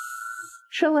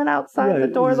chilling outside the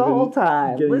door the whole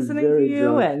time, listening to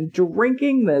you and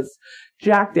drinking this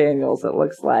Jack Daniels, it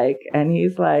looks like. And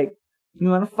he's like, You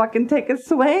want to fucking take a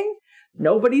swing?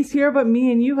 Nobody's here but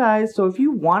me and you guys, so if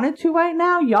you wanted to right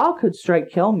now, y'all could straight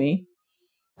kill me.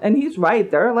 And he's right,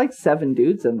 there are like 7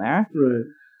 dudes in there. Right.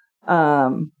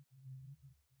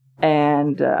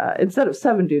 And instead of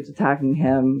 7 dudes attacking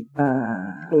him,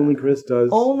 only Chris does.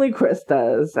 Only Chris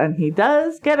does. And he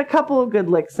does get a couple of good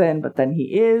licks in, but then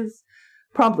he is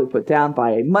promptly put down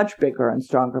by a much bigger and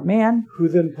stronger man. Who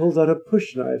then pulls out a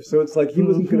push knife. So it's like he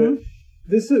wasn't going to...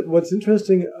 This is what's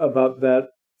interesting about that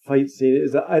fight scene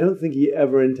is that I don't think he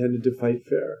ever intended to fight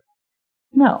fair.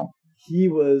 No. He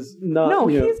was not... No,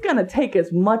 he's going to take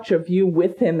as much of you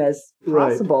with him as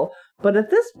possible. Right. But at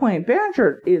this point,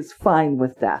 Berenger is fine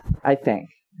with death, I think.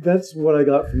 That's what I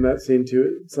got from that scene,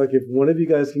 too. It's like, if one of you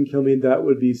guys can kill me, that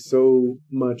would be so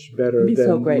much better than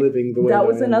so living the way that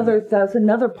was That's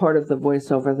another part of the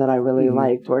voiceover that I really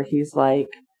liked, where he's like,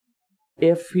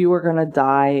 if you were going to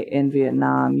die in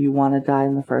Vietnam, you want to die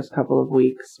in the first couple of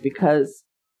weeks, because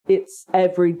it's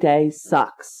every day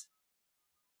sucks.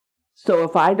 So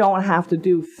if I don't have to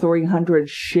do 300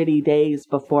 shitty days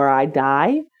before I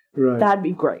die, that'd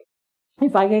be great.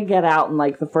 If I can get out in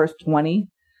like the first 20,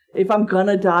 if I'm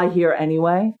gonna die here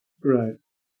anyway. Right.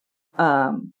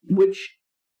 Which,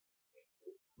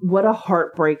 what a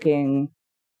heartbreaking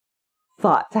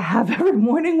thought to have every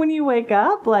morning when you wake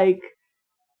up. Like,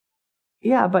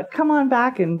 yeah, but come on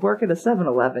back and work at a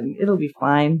 7-Eleven. It'll be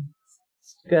fine.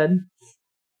 It's good.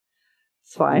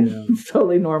 It's fine. Yeah. It's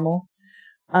totally normal.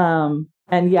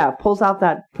 And yeah, pulls out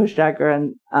that push dagger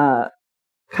and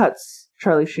cuts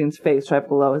Charlie Sheen's face right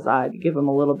below his eye to give him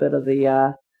a little bit of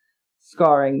the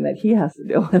scarring that he has to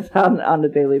deal with on a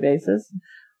daily basis.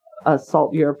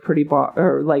 Assault your pretty boy,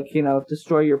 or like,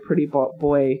 destroy your pretty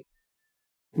boy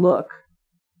look.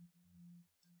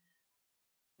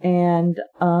 And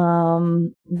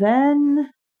then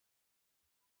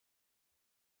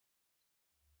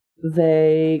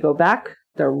they go back.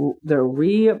 They're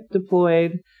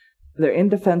redeployed. They're in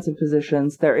defensive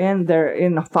positions. They're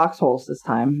in foxholes this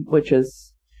time, which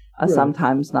is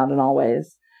sometimes, not in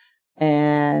always.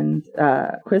 And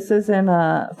Chris is in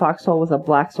a foxhole with a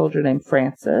black soldier named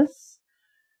Francis.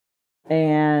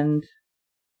 And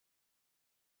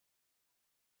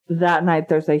that night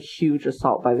there's a huge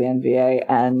assault by the NVA,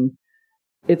 and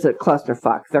it's a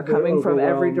clusterfuck. They're coming from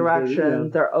every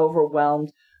direction. They're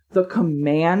overwhelmed. The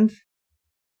command...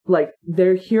 Like,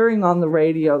 they're hearing on the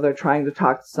radio, they're trying to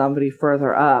talk to somebody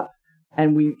further up,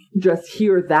 and we just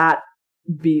hear that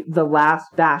be the last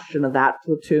bastion of that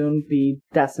platoon be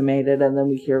decimated, and then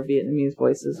we hear Vietnamese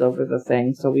voices over the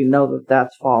thing, so we know that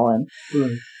that's fallen.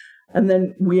 Right. And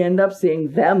then we end up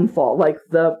seeing them fall. Like,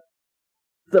 the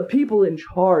people in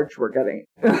charge were getting,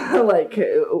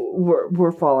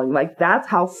 we're falling. Like, that's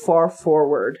how far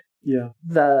forward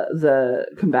the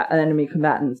enemy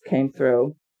combatants came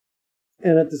through.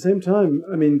 And at the same time,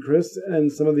 I mean, Chris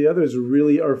and some of the others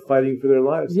really are fighting for their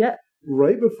lives. Yeah.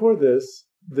 Right before this,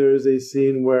 there's a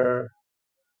scene where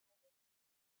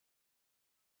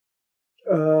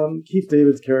Keith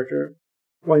David's character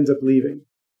winds up leaving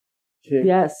King.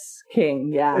 Yes,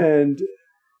 King. Yeah. And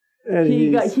he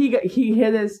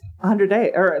hit his 100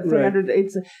 day or 300.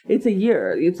 Right. It's a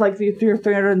year. It's like your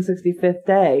 365th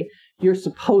day. You're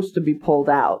supposed to be pulled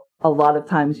out. A lot of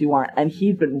times you aren't, and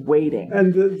he'd been waiting.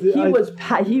 And he was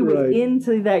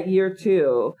into that year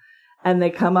too, and they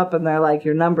come up and they're like,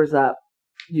 "Your number's up,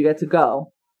 you get to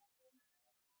go."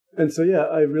 And so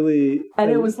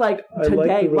it was like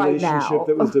today, right now, the relationship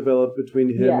that was developed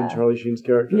between him and Charlie Sheen's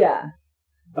character. Yeah.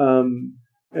 And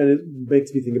it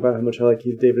makes me think about how much I like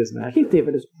Keith David as an actor. Keith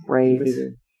David is great.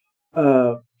 Amazing.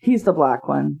 He's the black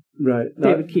one. Right.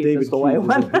 David Keith is the white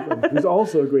one. Who's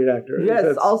also a great actor.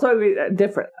 Yes, also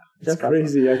different. It's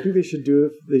crazy. I think they should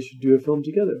do a film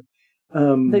together.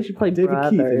 They should play David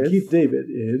brothers. Keith and Keith David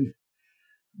in.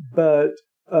 But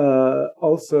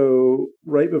also,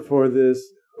 right before this,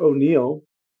 O'Neill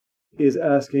is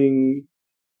asking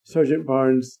Sergeant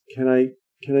Barnes, "Can I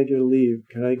get a leave?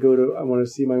 Can I go to? I want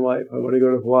to see my wife. I want to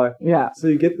go to Hawaii." Yeah. So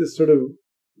you get this sort of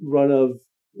run of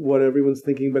what everyone's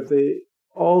thinking, but they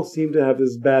all seem to have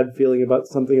this bad feeling about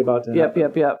something about to happen.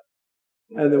 Yep.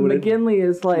 And then McGinley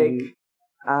is like,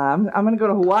 I'm going to go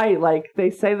to Hawaii. Like, they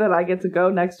say that I get to go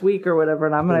next week or whatever,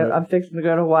 and I'm fixing to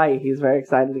go to Hawaii. He's very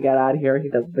excited to get out of here. He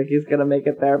doesn't think he's going to make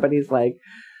it there, but he's like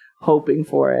hoping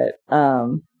for it.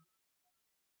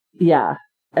 Yeah.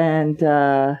 And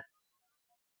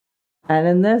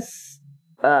in this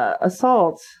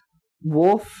assault,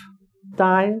 Wolf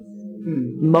dies.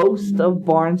 Most of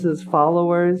Barnes's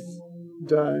followers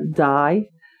die.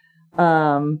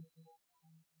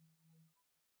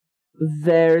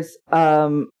 There's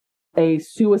a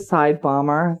suicide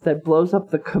bomber that blows up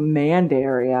the command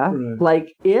area. Right.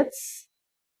 Like, it's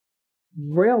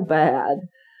real bad.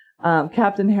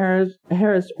 Captain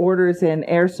Harris orders in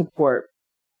air support.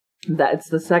 That's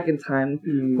the second time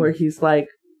where he's like,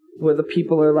 where the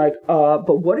people are like,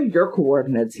 but what are your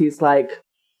coordinates? He's like,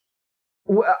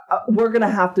 we're going to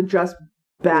have to just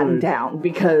batten down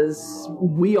because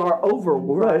we are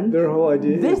overrun. Right. Their whole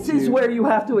idea this is where you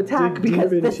have to attack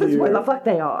because this is where the fuck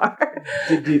they are.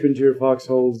 Dig deep into your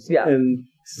foxholes and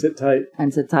sit tight.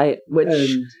 And sit tight, which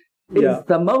is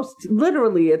the most,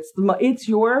 literally, it's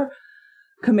your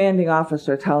commanding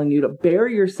officer telling you to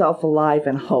bury yourself alive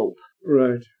and hope.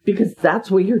 Right. Because that's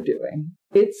what you're doing.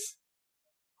 It's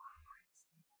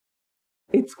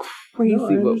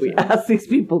crazy what we ask these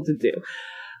people to do.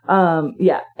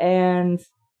 And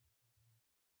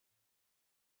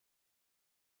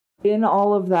in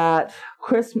all of that,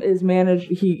 Chris is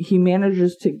he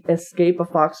manages to escape a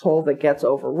foxhole that gets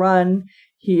overrun.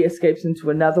 He escapes into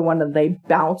another one and they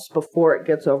bounce before it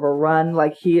gets overrun.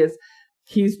 Like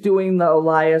he's doing the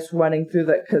Elias running through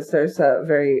that, because there's a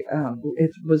very,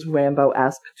 it was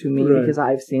Rambo-esque to me because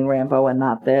I've seen Rambo and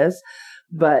not this.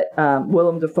 But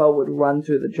Willem Dafoe would run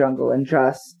through the jungle and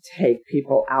just take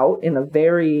people out in a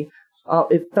very,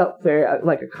 it felt very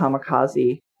like a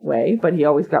kamikaze way, but he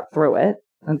always got through it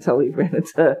until he ran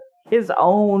into his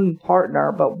own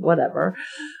partner, but whatever.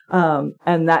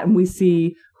 And we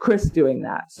see Chris doing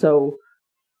that. So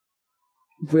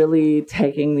really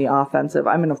taking the offensive.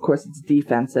 I mean, of course, it's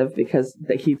defensive because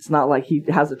it's not like he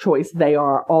has a choice. They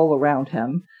are all around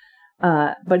him.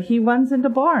 But he runs into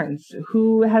Barnes,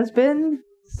 who has been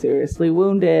seriously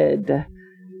wounded.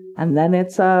 And then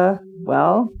it's,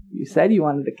 well, you said you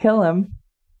wanted to kill him.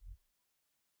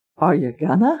 Are you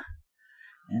gonna?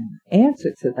 And the answer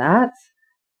to that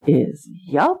is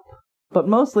yup. But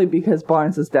mostly because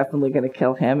Barnes is definitely going to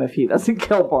kill him if he doesn't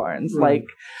kill Barnes. Right. Like,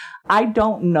 I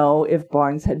don't know if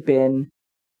Barnes had been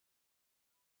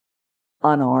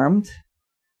unarmed,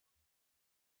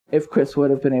 if Chris would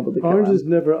have been able to kill him. Barnes is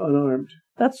never unarmed.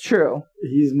 That's true.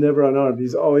 He's never unarmed.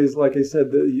 He's always, like I said,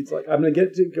 he's like, I'm going to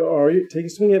get to go. Are you? Take a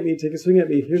swing at me. Take a swing at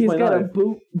me. Here's my knife. He's got a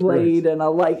boot blade and a,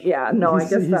 like, I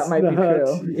guess that might be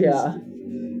true. Yeah.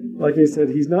 Like I said,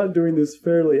 he's not doing this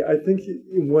fairly. I think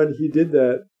when he did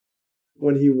that,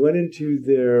 when he went into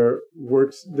their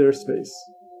space,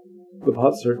 the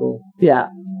pot circle,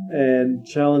 and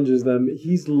challenges them,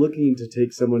 he's looking to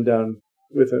take someone down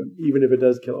with him, even if it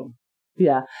does kill him.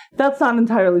 Yeah, that's not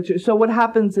entirely true. So what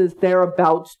happens is they're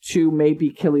about to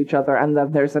maybe kill each other, and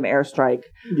then there's an airstrike,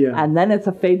 and then it's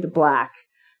a fade to black,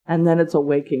 and then it's a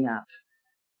waking up,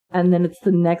 and then it's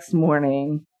the next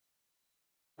morning,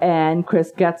 and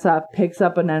Chris gets up, picks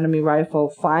up an enemy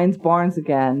rifle, finds Barnes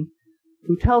again,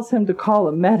 who tells him to call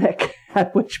a medic,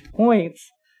 at which point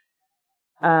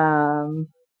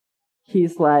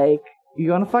he's like,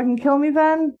 you want to fucking kill me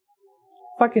then?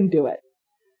 Fucking do it.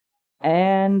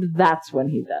 And that's when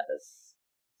he does.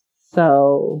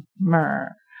 So,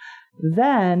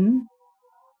 Then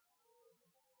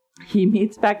he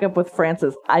meets back up with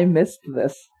Francis. I missed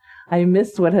this. I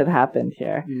missed what had happened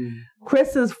here.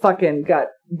 Chris has fucking got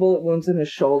bullet wounds in his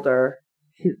shoulder.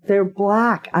 They're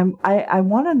black. I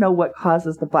want to know what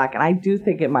causes the black, and I do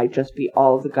think it might just be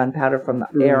all of the gunpowder from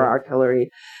the air artillery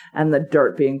and the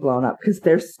dirt being blown up, because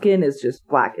their skin is just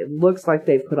black. It looks like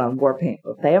they've put on war paint,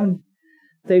 but they haven't.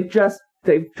 They've just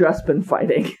been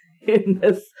fighting in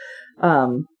this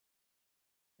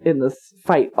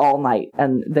fight all night,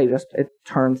 and it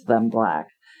turns them black.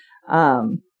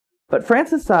 But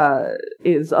Francis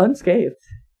is unscathed.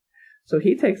 So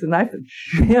he takes a knife and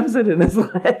jams it in his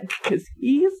leg because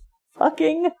he's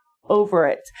fucking over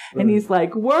it. And he's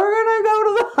like, we're going to go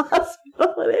to the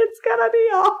hospital and it's going to be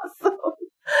awesome.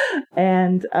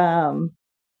 And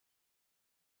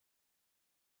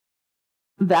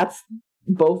that's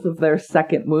both of their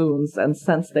second wounds. And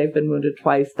since they've been wounded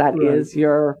twice, that is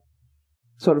your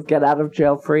sort of get out of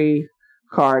jail free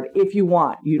card. If you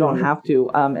want, you don't have to.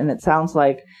 And it sounds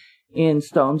like in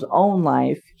Stone's own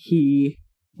life, he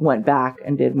went back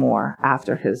and did more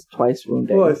after his twice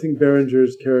wounding. Well, I think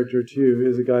Berenger's character, too,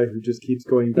 is a guy who just keeps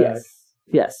going back.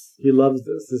 Yes. He loves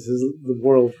this. This is the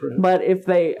world for him. But if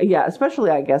they,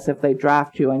 especially, I guess, if they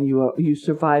draft you and you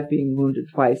survive being wounded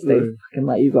twice, they can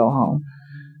let you go home.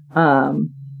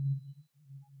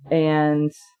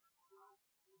 And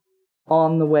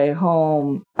on the way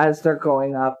home, as they're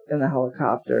going up in the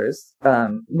helicopters,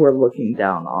 we're looking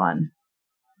down on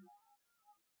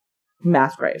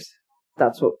mass graves.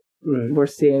 That's what we're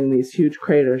seeing, these huge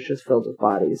craters just filled with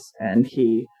bodies. And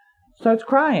he starts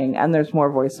crying, and there's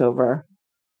more voiceover.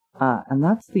 And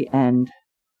that's the end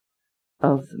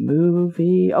of the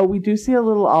movie. Oh, we do see a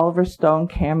little Oliver Stone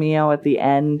cameo at the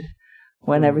end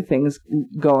when everything's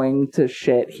going to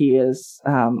shit. He is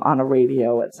on a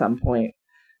radio at some point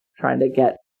trying to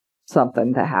get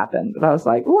something to happen. But I was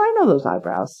like, oh, I know those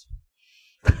eyebrows.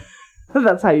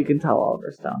 That's how you can tell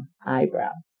Oliver Stone.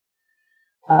 Eyebrow.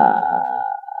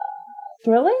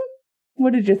 Thrilling?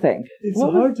 What did you think? It's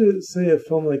hard to say a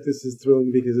film like this is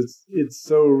thrilling because it's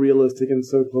so realistic and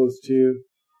so close to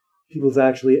people's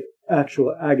actual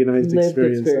agonized lived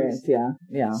experiences. Experience,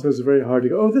 yeah. So it's very hard to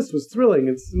go, oh, this was thrilling.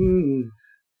 It's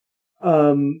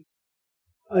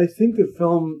I think the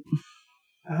film,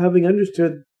 having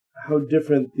understood how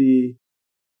different the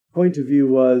point of view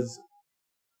was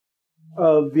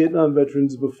of Vietnam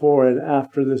veterans before and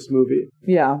after this movie.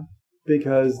 Yeah.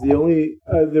 Because the only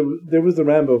there was the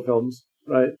Rambo films,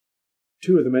 right?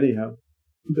 2 of them anyhow.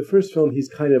 The first film, he's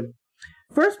kind of...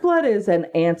 First Blood is an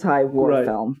anti-war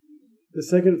film. The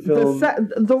second film...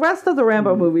 The rest of the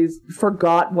Rambo movies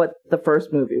forgot what the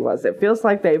first movie was. It feels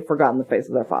like they've forgotten the face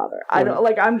of their father. I don't,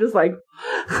 like, I'm just like...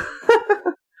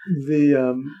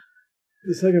 The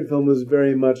second film was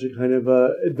very much a kind of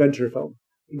adventure film.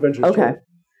 Adventure story.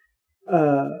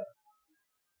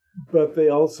 But they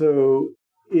also...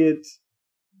 It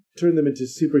turned them into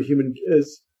superhuman...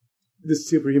 this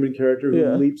superhuman character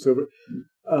who leaps over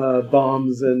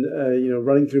bombs and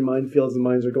running through minefields and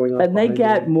mines are going off. And they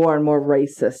get more and more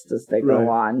racist as they go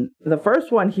on. The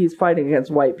first one, he's fighting against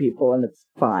white people, and it's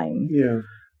fine. Yeah.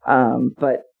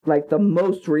 But like the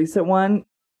most recent one,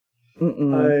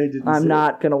 I'm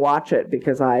not going to watch it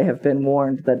because I have been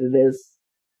warned that it is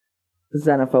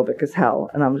xenophobic as hell.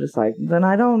 And I'm just like, then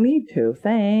I don't need to.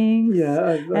 Thanks.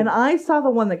 Yeah. And I saw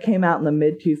the one that came out in the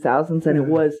mid-2000s, and it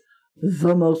was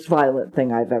the most violent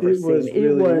thing I've ever seen.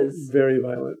 It was very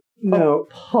violent. Now,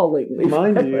 appallingly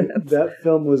mind violent. you, that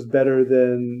film was better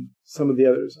than some of the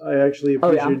others. I actually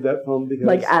appreciated that film because...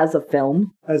 Like, as a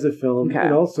film? As a film. Okay.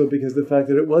 And also because the fact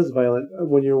that it was violent.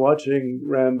 When you're watching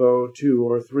Rambo 2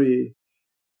 or 3,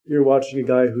 you're watching a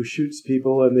guy who shoots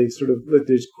people and they sort of... Like,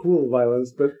 there's cool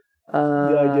violence, but the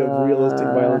idea of realistic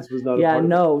violence was not a part of it. Yeah,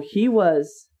 no, he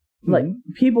was... Like,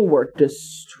 people were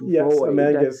destroyed. Yes, a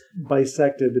man gets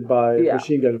bisected by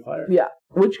machine gun fire. Yeah,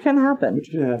 which can happen.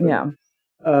 Yeah.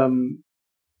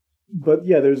 But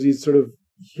yeah, there's these sort of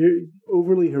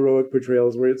overly heroic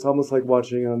portrayals where it's almost like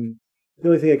watching... the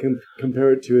only thing I can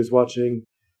compare it to is watching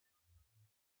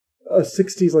a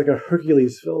 60s, like a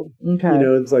Hercules film. Okay.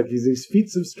 It's like these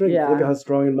feats of strength. Yeah. Look at how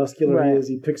strong and muscular he is.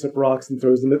 He picks up rocks and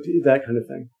throws them, that kind of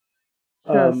thing.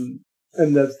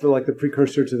 And that's the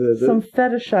precursor to the some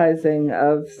fetishizing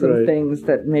of some things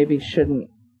that maybe shouldn't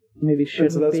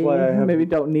so that's be. Why I have maybe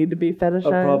don't need to be fetishized.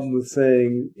 A problem with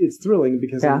saying it's thrilling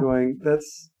because I'm going,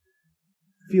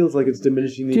 feels like it's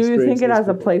diminishing the experience. Do you think it has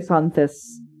a place on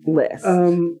this list?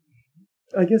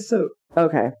 I guess so.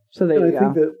 Okay, so there you go. I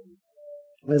think that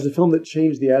as a film that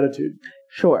changed the attitude.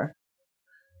 Sure.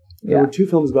 There were 2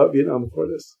 films about Vietnam before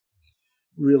this.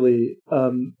 Really,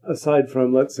 aside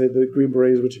from, let's say, the Green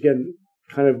Berets, which again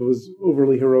kind of was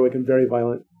overly heroic and very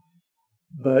violent.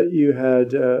 But you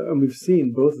had, and we've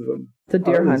seen both of them. The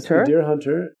Deer Hunter. The Deer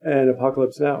Hunter and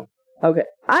Apocalypse Now. Okay.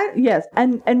 Yes,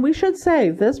 and we should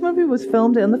say this movie was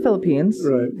filmed in the Philippines.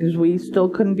 Right. Because we still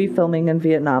couldn't be filming in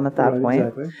Vietnam at that point.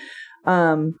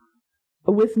 Exactly.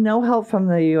 With no help from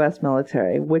the U.S.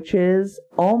 military, which is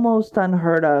almost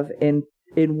unheard of in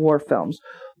war films.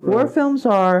 Right. War films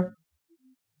are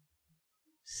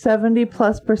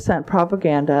 70+%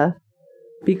 propaganda,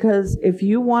 because if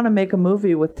you want to make a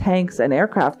movie with tanks and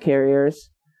aircraft carriers,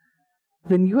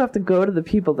 then you have to go to the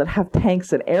people that have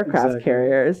tanks and aircraft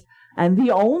carriers, and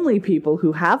the only people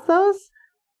who have those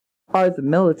are the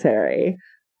military.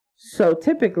 So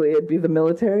typically it'd be the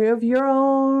military of your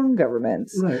own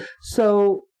governments. Right.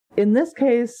 So in this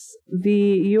case,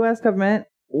 the U.S. government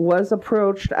was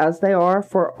approached, as they are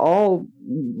for all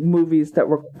movies that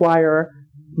require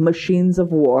machines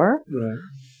of war. Right.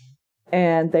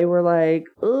 And they were like,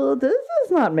 oh, this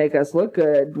does not make us look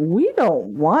good. We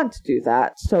don't want to do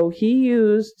that. So he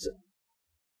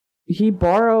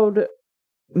borrowed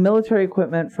military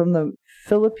equipment from the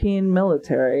Philippine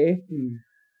military,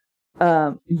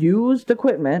 used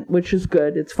equipment, which is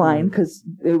good. It's fine because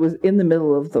it was in the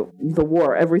middle of the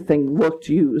war. Everything looked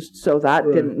used. So that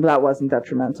wasn't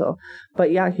detrimental.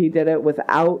 But yeah, he did it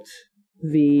without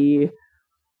the,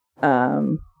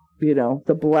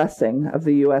 the blessing of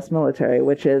the U.S. military,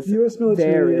 which is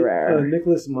very rare.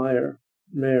 Nicholas Meyer,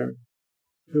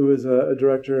 who is a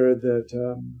director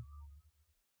that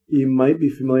you might be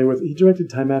familiar with. He directed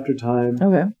Time After Time.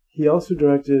 Okay. He also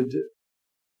directed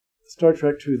Star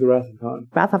Trek II: The Wrath of Khan.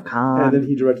 Wrath of Khan. And then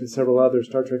he directed several other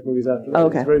Star Trek movies after that.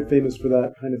 Okay. He's very famous for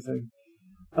that kind of thing.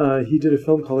 He did a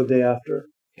film called A Day After.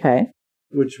 Okay.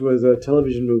 Which was a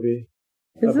television movie.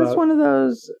 Is this one of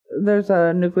those, there's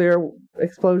a nuclear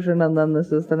explosion and then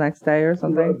this is the next day or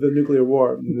something? The nuclear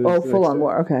war. Full-on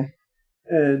war, okay.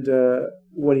 And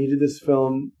when he did this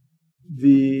film,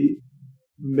 the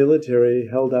military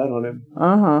held out on him.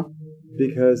 Uh-huh.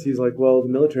 Because he's like, well,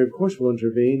 the military, of course, will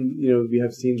intervene. You know, we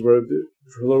have scenes where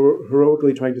they're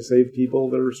heroically trying to save people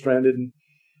that are stranded.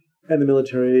 And the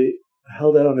military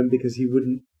held out on him because he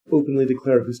wouldn't openly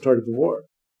declare who started the war.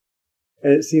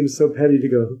 And it seems so petty to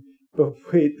go, but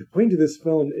wait, the point of this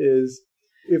film is,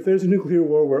 if there's a nuclear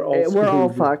war, we're all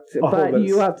fucked. But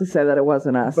you have to say that it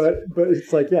wasn't us. But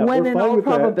it's like, yeah, when we're in fine all with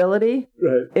probability,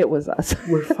 right. It was us.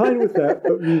 We're fine with that,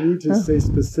 but we need to say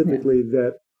specifically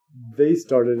that they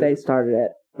started it. They started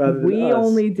it. We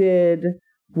only did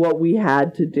what we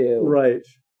had to do. Right.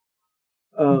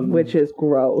 Which is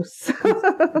gross.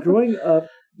 Growing up,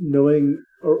 knowing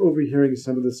or overhearing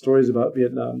some of the stories about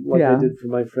Vietnam, like I did for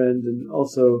my friend, and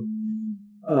also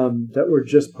that were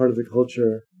just part of the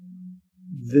culture,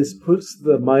 this puts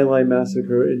the My Lai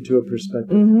massacre into a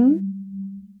perspective. Mm-hmm.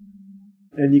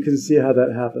 And you can see how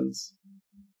that happens.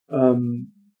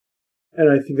 And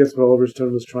I think that's what Oliver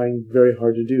Stone was trying very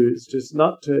hard to do, is just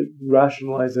not to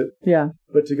rationalize it,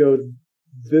 but to go,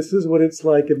 this is what it's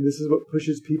like, and this is what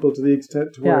pushes people to the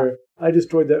extent to where I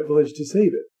destroyed that village to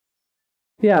save it.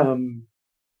 Yeah.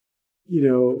 You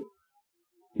know.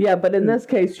 Yeah, but in this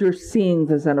case, you're seeing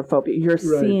the xenophobia. You're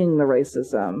seeing the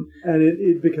racism. And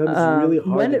it becomes really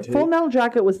hard to take. Full Metal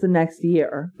Jacket was the next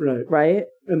year. Right. Right?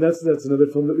 And that's another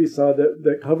film that we saw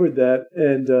that covered that.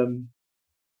 And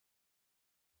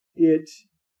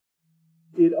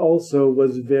it also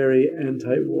was very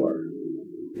anti-war.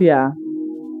 Yeah.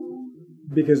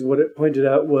 Because what it pointed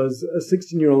out was a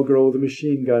 16-year-old girl with a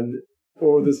machine gun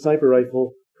or the sniper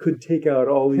rifle could take out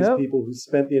all these people who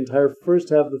spent the entire first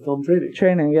half of the film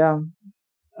training. Yeah.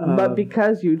 But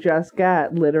because you just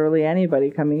got literally anybody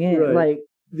coming in, like,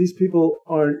 these people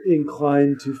aren't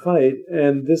inclined to fight,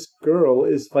 and this girl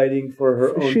is fighting for her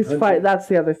own country. That's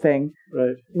the other thing.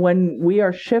 Right. When we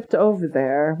are shipped over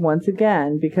there, once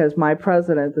again, because my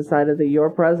president decided that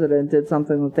your president did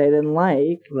something that they didn't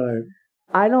like, right.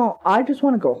 I just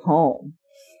want to go home.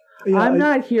 Yeah, I'm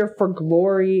not here for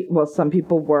glory. Well, some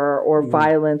people were, or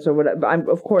violence, or whatever.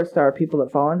 Of course, there are people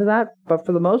that fall into that, but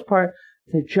for the most part,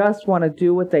 they just want to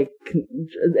do what they can,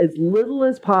 as little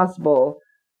as possible,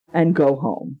 and go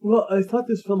home. Well, I thought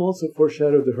this film also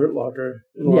foreshadowed The Hurt Locker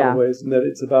in a lot of ways, in that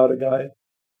it's about a guy,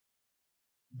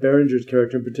 Behringer's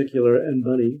character in particular, and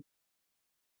Bunny,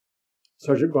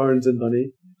 Sergeant Barnes and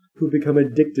Bunny, who become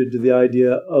addicted to the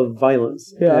idea of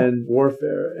violence and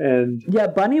warfare. And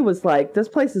Bunny was like, this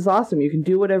place is awesome. You can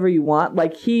do whatever you want.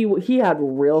 Like, he had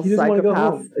real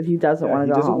psychopath. He doesn't want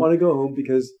to go home. He doesn't want to go home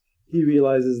because he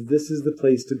realizes this is the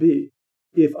place to be.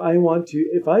 If I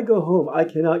go home, I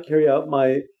cannot carry out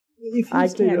my... I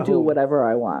can't do whatever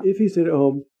I want. If he stayed at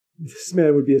home, this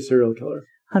man would be a serial killer.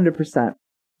 100%.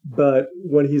 But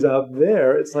when he's out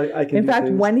there, it's like I can. In fact,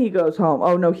 when he goes home,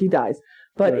 oh no, he dies.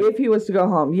 But if he was to go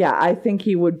home, I think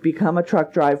he would become a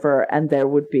truck driver, and there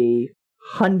would be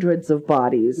hundreds of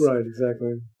bodies. Right,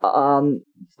 exactly.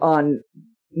 On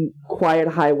quiet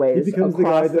highways across the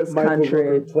guy that Michael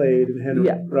Rooker played in Henry.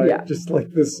 Right, just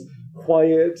like this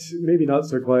quiet, maybe not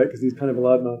so quiet because he's kind of a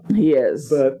loudmouth. He is.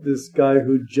 But this guy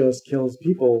who just kills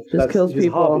people. That's his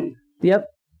hobby. Yep.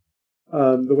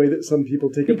 The way that some people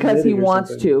take it because he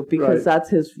wants to, because that's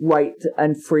his right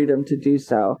and freedom to do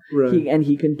so. Right.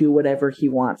 He can do whatever he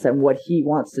wants, and what he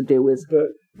wants to do is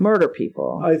murder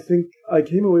people. I think I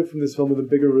came away from this film with a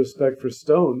bigger respect for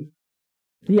Stone.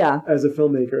 Yeah. As a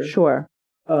filmmaker. Sure.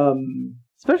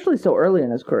 Especially so early in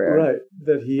his career. Right.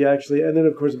 That he actually, and then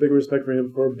of course a bigger respect for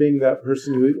him for being that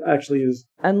person who actually is.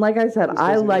 And like I said,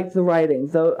 I liked the writing,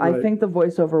 though I think the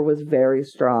voiceover was very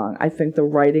strong. I think the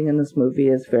writing in this movie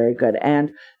is very good. And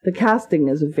the casting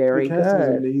is very good. The casting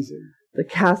is amazing. The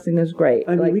casting is great.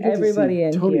 I mean, we get everybody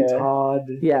to see in Tony here. Todd.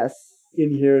 Yes.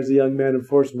 In here as a young man, and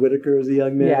Forrest Whitaker as a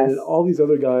young man, and all these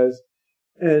other guys.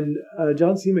 And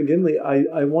John C. McGinley,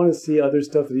 I want to see other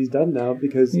stuff that he's done now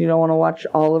because... You don't want to watch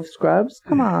all of Scrubs?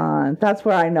 Come on. That's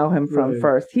where I know him from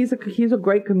first. He's a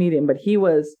great comedian, but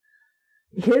his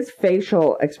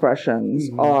facial expressions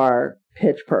are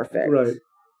pitch perfect. Right.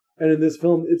 And in this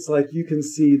film, it's like you can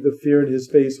see the fear in his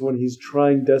face when he's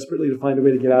trying desperately to find a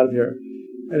way to get out of here.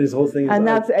 And his whole thing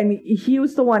is... And he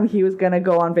was the one he was going to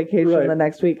go on vacation the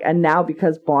next week. And now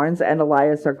because Barnes and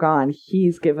Elias are gone,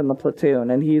 he's given the platoon.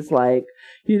 And he's like...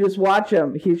 You just watch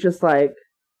him. He's just like,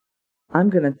 I'm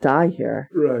going to die here.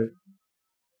 Right.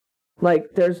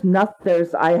 Like, there's no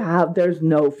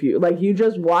future. Like, you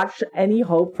just watch any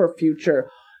hope for future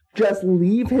just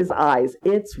leave his eyes.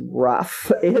 It's rough.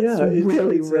 It's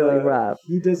really rough.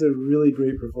 He does a really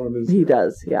great performance. He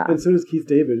does, yeah. And so does Keith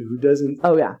David, who doesn't...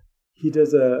 Oh, yeah.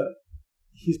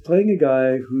 He's playing a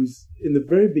guy who's, in the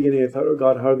very beginning, I thought, oh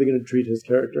God, how are they going to treat his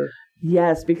character?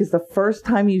 Yes, because the first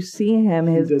time you see him,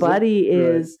 his buddy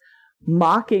is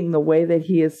mocking the way that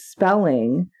he is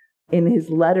spelling in his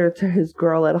letter to his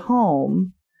girl at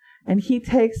home. And he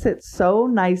takes it so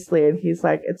nicely, and he's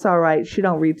like, it's all right, she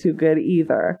don't read too good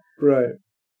either. Right.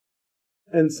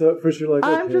 And so at first you're like,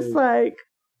 I'm just like,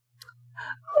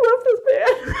 I love this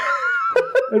man.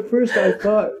 At first I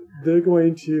thought you're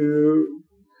going to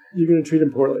treat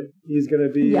him poorly. He's going to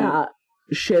be... Yeah,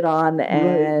 shit on,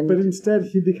 and... Right. But instead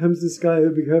he becomes this guy who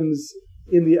becomes,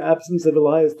 in the absence of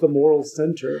Elias, the moral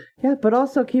center. Yeah, but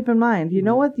also keep in mind, you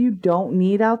know what you don't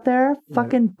need out there?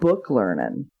 Fucking book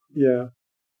learning. Yeah.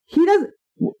 He doesn't...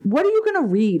 What are you going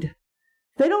to read?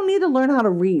 They don't need to learn how to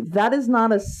read. That is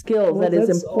not a skill that is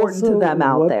important to them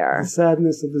out there. The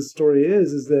sadness of this story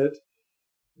is that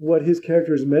what his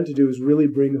character is meant to do is really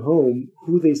bring home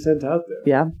who they sent out there.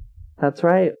 Yeah, that's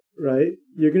right. Right?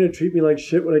 You're going to treat me like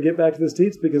shit when I get back to the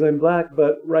States because I'm black,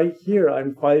 but right here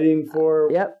I'm fighting for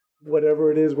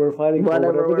whatever it is we're fighting for,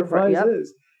 whatever the prize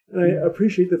is. And I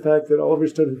appreciate the fact that Oliver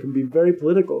Stone, who can be very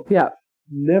political,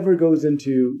 never goes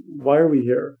into, why are we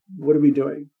here? What are we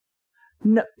doing?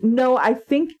 No, I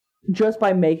think just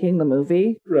by making the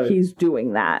movie, he's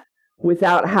doing that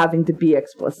without having to be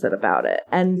explicit about it.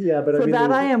 And for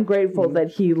that, I am grateful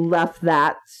that he left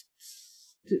that.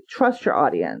 Trust your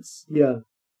audience. Yeah.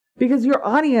 Because your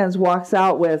audience walks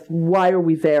out with, why are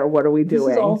we there? What are we doing?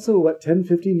 This is also, 10,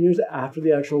 15 years after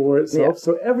the actual war itself.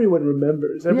 So everyone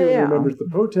remembers. Everyone remembers the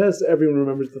protests. Everyone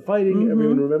remembers the fighting.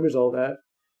 Everyone remembers all that.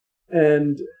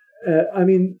 And,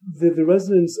 the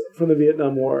resonance from the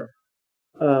Vietnam War,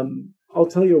 I'll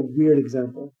tell you a weird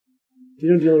example.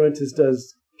 Dino De Laurentiis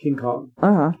does King Kong,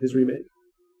 his remake.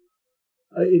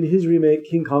 In his remake,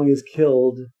 King Kong is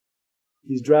killed.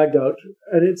 He's dragged out,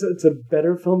 and it's a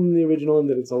better film than the original in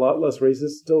that it's a lot less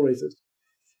racist, still racist.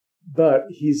 But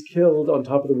he's killed on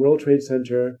top of the World Trade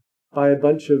Center by a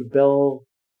bunch of Bell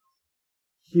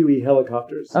Huey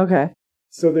helicopters. Okay.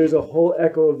 So there's a whole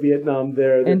echo of Vietnam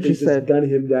there that they just gun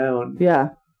him down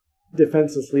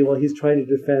defenselessly while he's trying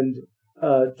to defend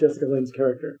Jessica Lange's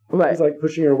character. Right. He's like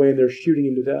pushing her away and they're shooting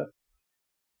him to death.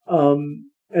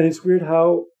 And it's weird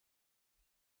how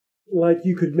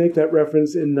you could make that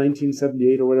reference in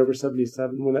 1978 or whatever,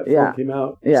 77 when that film came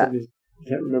out. Yeah. 70s, I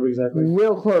can't remember exactly.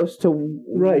 Real close to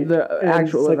the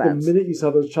actual it's events. The minute you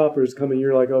saw those choppers coming,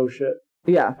 you're like, oh shit.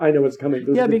 Yeah. I know what's coming.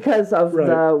 Because of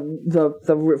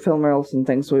the film reels and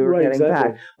things we were getting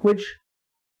back, which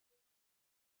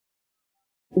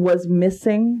was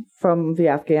missing from the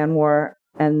Afghan war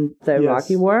and the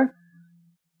Iraqi war.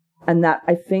 And that,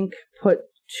 I think, put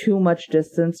too much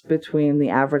distance between the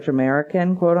average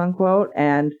American, quote unquote,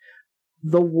 and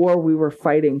the war we were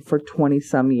fighting for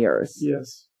 20-some years.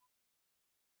 Yes.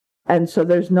 And so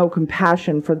there's no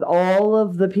compassion for all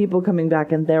of the people coming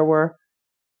back, and there were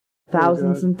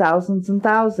thousands and thousands and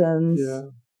thousands. Yeah.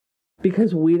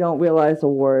 Because we don't realize a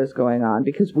war is going on,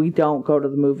 because we don't go to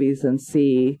the movies and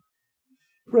see.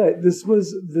 Right.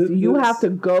 You have to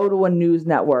go to a news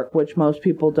network, which most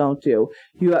people don't do.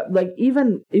 You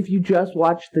even if you just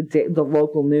watch the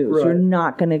local news, you're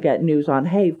not going to get news on,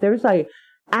 hey, there's a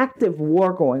active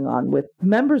war going on with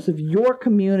members of your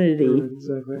community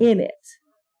in it.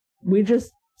 We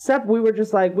were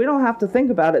just like, we don't have to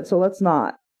think about it, so let's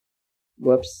not.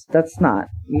 Whoops, that's not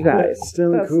you guys.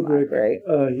 Stanley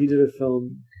Kubrick, he did a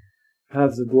film,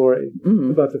 Paths of Glory,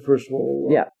 about the First World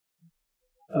War. Yeah.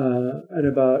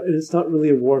 And it's not really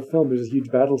a war film. There's a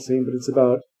huge battle scene, but it's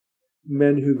about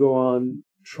men who go on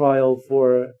trial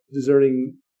for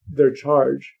deserting their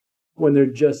charge when they're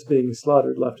just being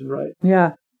slaughtered left and right.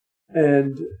 Yeah.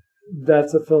 And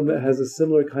that's a film that has a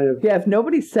similar kind of... Yeah, if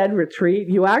nobody said retreat,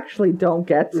 you actually don't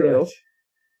get to. Right.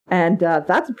 And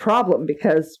that's a problem,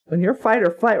 because when your fight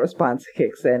or flight response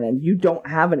kicks in and you don't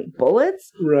have any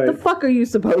bullets, the fuck are you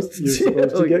supposed to do? You're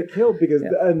supposed to get killed, because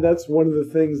and that's one of the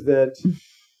things that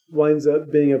winds up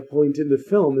being a point in the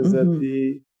film is that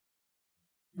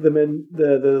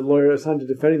the lawyer assigned to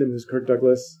defending them, who's Kirk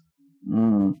Douglas,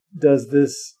 gives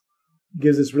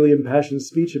this really impassioned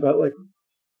speech about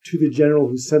to the general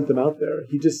who sent them out there.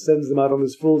 He just sends them out on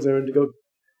this fool's errand to go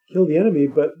kill the enemy,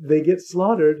 but they get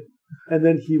slaughtered, and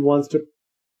then he wants to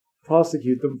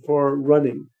prosecute them for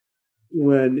running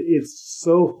when it's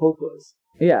so hopeless.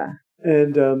 Yeah.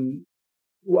 And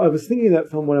Well, I was thinking of that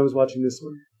film when I was watching this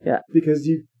one. Yeah. Because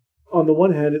on the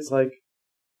one hand, it's like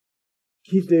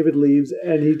Keith David leaves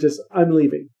and I'm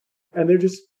leaving. And they're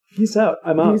just, peace out,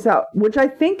 I'm out. Peace out. Which I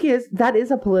think that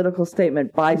is a political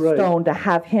statement by Stone to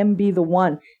have him be the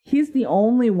one. He's the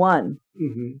only one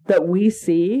that we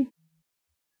see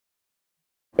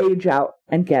age out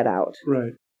and get out.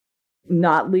 Right.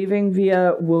 Not leaving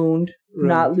via wound,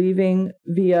 not leaving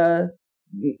via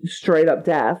straight up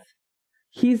death.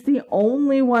 He's the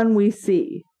only one we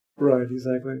see. Right,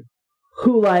 exactly.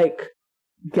 Who,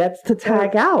 gets to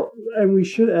tag out. And we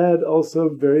should add also,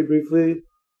 very briefly,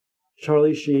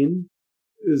 Charlie Sheen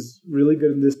is really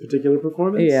good in this particular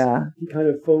performance. Yeah. He kind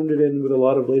of phoned it in with a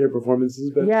lot of later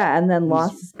performances. But yeah, and then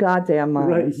lost his goddamn mind.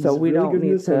 Right, so we really don't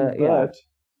need to...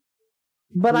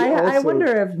 But I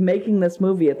wonder if making this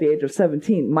movie at the age of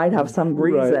 17 might have some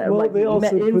reason, right. Well, they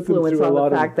also influence on the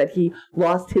fact that he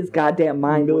lost his goddamn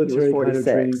mind when he was 46. Military kind of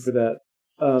training for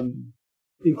that,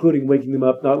 including waking them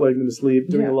up, not letting them sleep,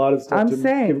 doing a lot of stuff. I'm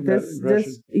saying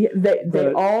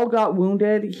they all got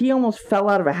wounded. He almost fell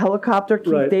out of a helicopter.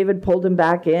 Keith David pulled him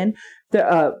back in.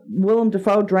 Willem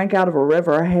Dafoe drank out of a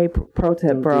river. Hey, pro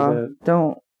tip, bro,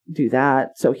 don't do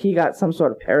that. So he got some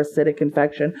sort of parasitic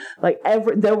infection.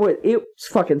 It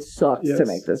fucking sucks to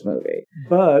make this movie.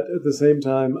 But at the same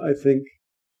time, I think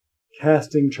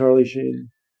casting Charlie Sheen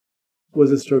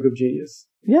was a stroke of genius.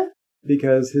 Yeah.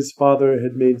 Because his father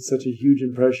had made such a huge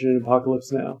impression in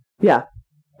Apocalypse Now. Yeah.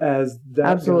 As that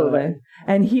absolutely guy.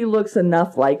 And he looks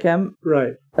enough like him.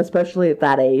 Right. Especially at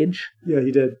that age. Yeah,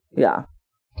 he did. Yeah.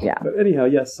 Yeah. But anyhow,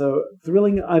 yes, so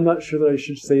thrilling, I'm not sure that I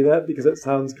should say that because it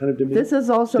sounds kind of diminishing. This is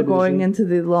also going into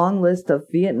the long list of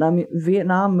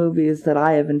Vietnam movies that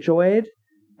I have enjoyed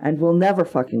and will never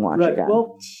fucking watch again.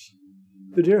 Well,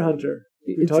 The Deer Hunter.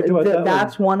 We talked about that.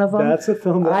 That's one of them. That's a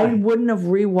film that I wouldn't have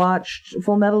rewatched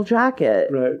Full Metal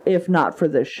Jacket if not for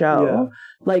this show.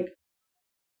 Yeah.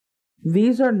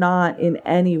 These are not in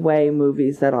any way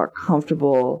movies that are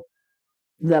comfortable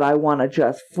that I want to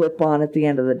just flip on at the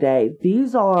end of the day.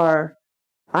 These are...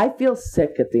 I feel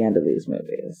sick at the end of these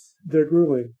movies. They're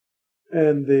grueling.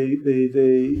 And they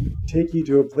take you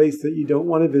to a place that you don't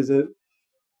want to visit.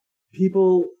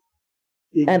 People...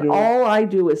 And all I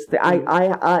do is...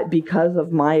 I because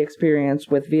of my experience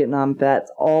with Vietnam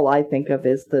vets, all I think of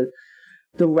is the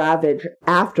ravage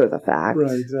after the fact.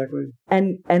 Right, exactly.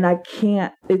 And I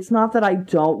can't... It's not that I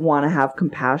don't want to have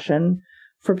compassion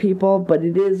for people, but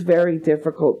it is very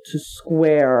difficult to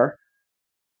square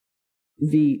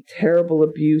the terrible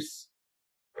abuse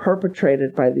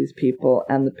perpetrated by these people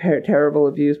and the terrible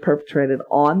abuse perpetrated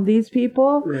on these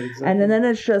people. Right, exactly. And then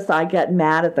it's just, I get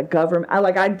mad at the government.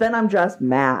 Then I'm just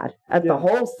mad at the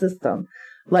whole system.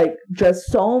 Just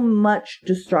so much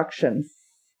destruction.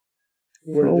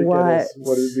 Where did it get us?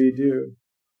 What did we do?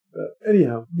 But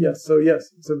anyhow, yes,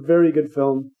 it's a very good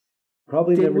film.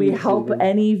 Probably did we help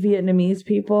any Vietnamese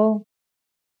people?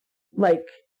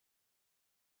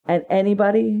 And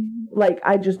anybody?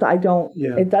 I don't...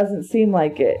 Yeah. It doesn't seem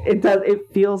like it. It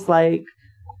feels like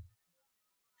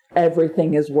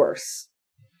everything is worse.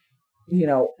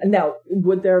 Now,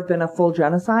 would there have been a full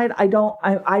genocide? I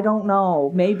don't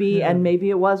know. Maybe, and maybe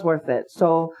it was worth it.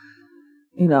 So,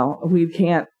 we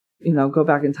can't, go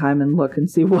back in time and look and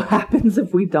see what happens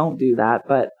if we don't do that.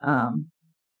 But,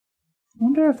 I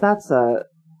wonder if that's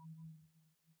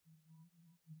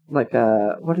what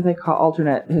do they call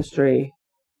alternate history?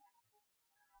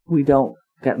 We don't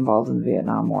get involved in the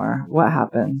Vietnam War. What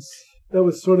happens? That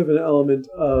was sort of an element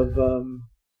of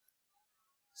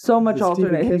so much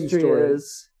alternate history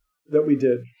is that we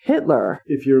did. Hitler,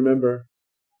 if you remember.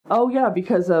 Oh yeah,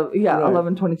 because of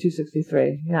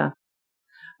 11/22/63. Yeah.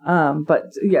 But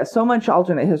yeah, so much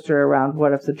alternate history around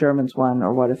what if the Germans won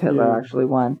or what if Hitler actually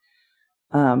won.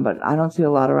 But I don't see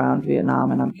a lot around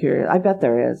Vietnam, and I'm curious. I bet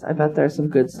there is. I bet there's some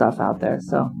good stuff out there.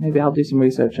 So maybe I'll do some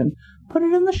research and put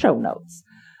it in the show notes.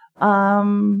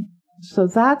 So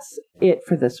that's it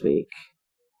for this week.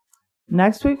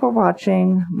 Next week, we're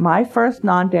watching my first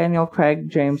non-Daniel Craig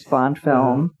James Bond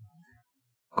film,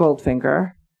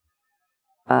 Goldfinger,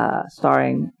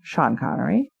 starring Sean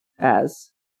Connery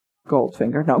as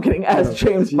Goldfinger. No, I'm kidding, as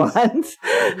James Bond.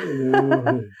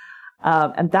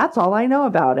 And that's all I know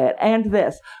about it. And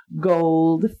this,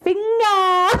 Goldfinger.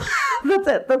 Those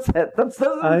are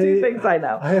the two things I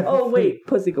know. Wait,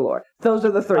 Pussy Galore. Those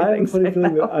are the three things I know. I have a funny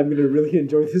feeling that I'm going to really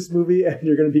enjoy this movie and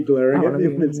you're going to be glaring at me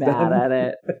when it's done. I'm mad at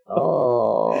it.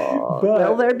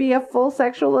 Will there be a full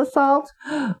sexual assault?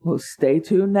 Well, stay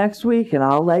tuned next week and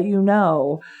I'll let you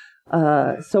know.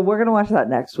 So we're going to watch that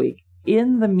next week.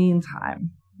 In the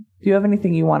meantime, do you have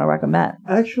anything you want to recommend?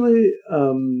 Actually,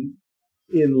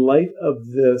 in light of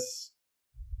this,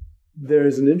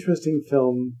 there's an interesting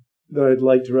film that I'd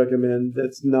like to recommend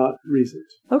that's not recent.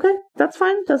 Okay, that's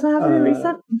fine. Doesn't have to be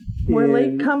recent. We're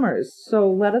late comers,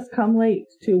 so let us come late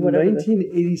to whatever.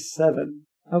 1987.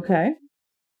 Okay.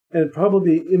 And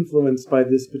probably influenced by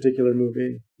this particular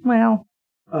movie. Well,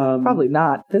 probably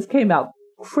not. This came out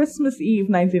Christmas Eve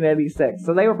 1986,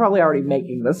 so they were probably already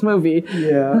making this movie.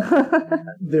 Yeah.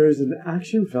 There's an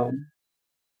action film,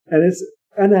 and it's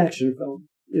an action film.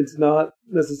 It's not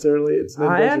necessarily...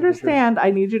 I understand.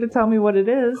 I need you to tell me what it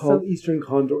is. Called Eastern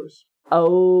Condors.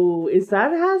 Oh, is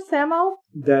that has Sammo?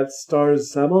 That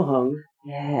stars Sammo Hung.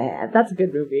 Yeah, that's a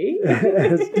good movie.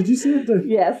 Did you see it?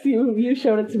 Yes, you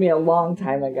showed it to me a long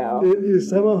time ago.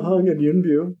 Sammo Hung and Yoon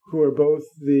Bu, who are both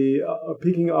the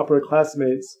Peking opera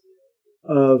classmates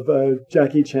of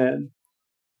Jackie Chan.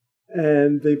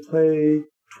 And they play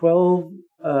 12...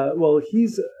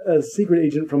 he's a secret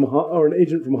agent an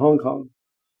agent from Hong Kong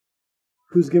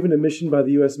who's given a mission by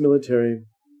the U.S. military,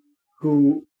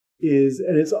 and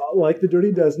it's like the Dirty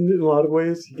Dozen in a lot of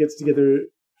ways. He gets together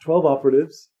 12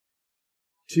 operatives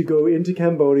to go into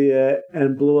Cambodia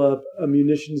and blow up a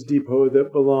munitions depot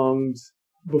that belongs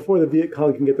before the Viet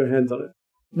Cong can get their hands on it.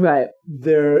 Right.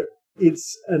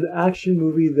 It's an action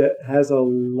movie that has a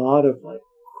lot of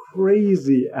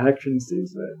crazy action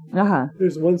scenes in it. Uh-huh.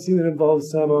 There's one scene that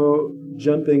involves Sammo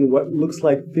jumping what looks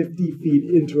like 50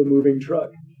 feet into a moving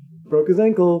truck. Broke his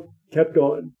ankle, kept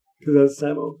going, because that's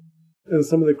Sammo. And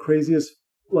some of the craziest,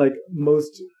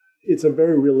 it's a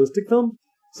very realistic film.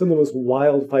 Some of the most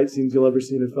wild fight scenes you'll ever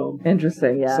see in a film.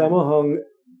 Interesting, yeah. Sammo Hung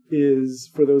is,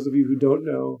 for those of you who don't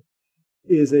know,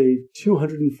 is a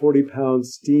 240-pound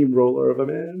steamroller of a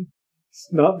man. He's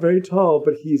not very tall,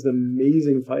 but he's an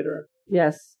amazing fighter.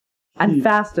 Yes. And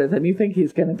faster than you think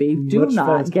he's going to be. Do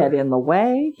not get in the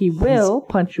way. He will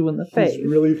punch you in the face. It's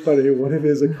really funny. One of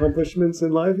his accomplishments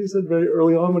in life, he said very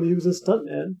early on when he was a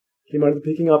stuntman, came out of the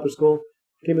Peking Opera School,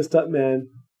 became a stuntman,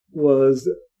 was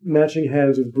matching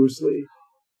hands with Bruce Lee.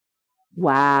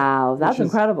 Wow, that's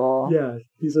incredible. Yeah,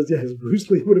 he says, yes, Bruce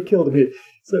Lee would have killed me.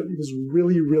 So he was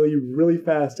really, really, really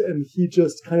fast, and he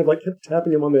just kind of kept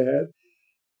tapping him on the head.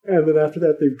 And then after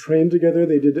that, they've trained together.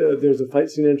 They did. There's a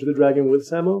fight scene in Enter the Dragon with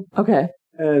Sammo. Okay.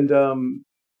 And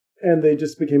they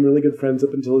just became really good friends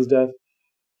up until his death.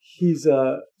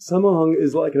 Sammo Hung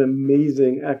is an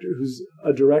amazing actor who's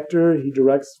a director. He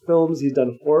directs films. He's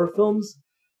done horror films.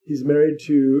 He's married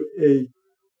to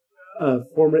a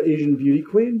former Asian beauty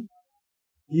queen.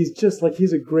 He's just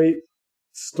he's a great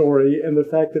story. And the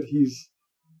fact that he's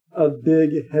a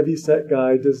big, heavy-set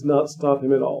guy does not stop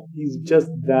him at all. He's just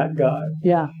that guy.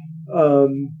 Yeah.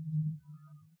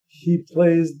 He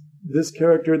plays this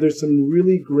character. There's some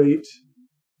really great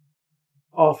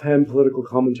offhand political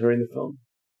commentary in the film.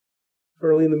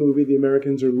 Early in the movie, the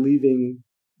Americans are leaving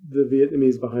the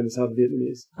Vietnamese behind, the South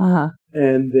Vietnamese. Uh-huh.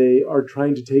 And they are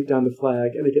trying to take down the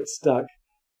flag, and it gets stuck.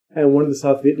 And one of the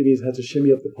South Vietnamese has to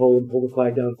shimmy up the pole and pull the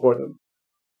flag down for them.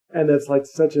 And that's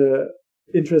such a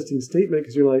interesting statement,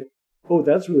 because you're oh,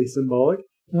 that's really symbolic.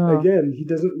 Oh. Again, he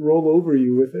doesn't roll over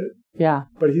you with it. Yeah.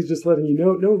 But he's just letting you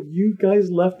know, no, you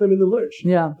guys left them in the lurch.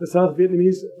 Yeah. The South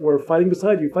Vietnamese were fighting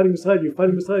beside you, fighting beside you,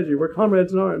 fighting beside you. We're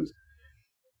comrades in arms.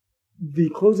 The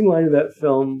closing line of that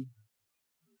film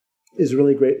is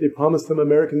really great. They promise them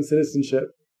American citizenship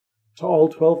to all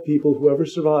 12 people, whoever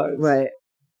survives. Right.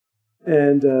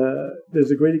 And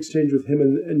there's a great exchange with him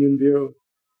and Yoon Bu,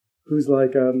 who's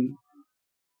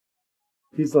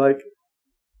he's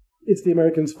it's the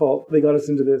Americans' fault. They got us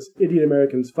into this. Idiot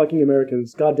Americans, fucking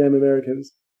Americans, goddamn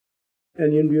Americans.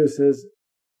 And Yoon Bu says,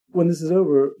 when this is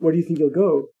over, where do you think you'll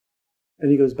go?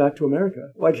 And he goes, back to America.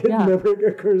 It never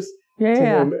occurs to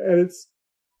him. And it's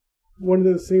one of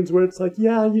those things where it's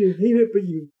you hate it, but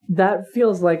you... That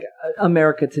feels like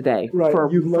America today. Right,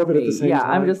 you love it at the same time. Yeah,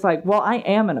 I'm just well, I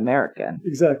am an American.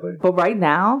 Exactly. But right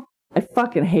now, I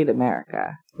fucking hate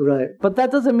America. Right. But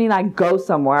that doesn't mean I go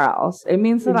somewhere else. It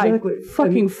means that I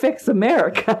fucking fix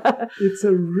America. It's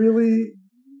a really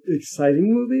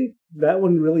exciting movie. That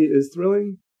one really is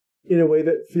thrilling in a way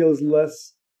that feels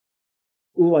less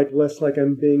like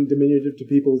I'm being diminutive to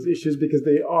people's issues, because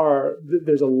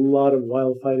there's a lot of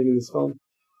wild fighting in this film.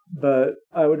 But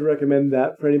I would recommend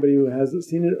that for anybody who hasn't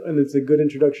seen it, and it's a good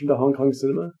introduction to Hong Kong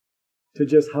cinema, to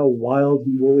just how wild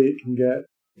and woolly it can get.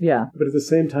 Yeah. But at the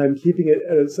same time, keeping it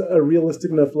at a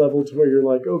realistic enough level to where you're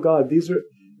oh God,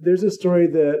 there's a story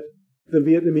that the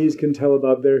Vietnamese can tell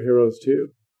about their heroes too.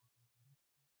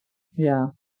 Yeah.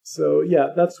 So yeah,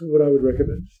 that's what I would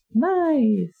recommend.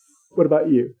 Nice. What about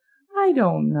you? I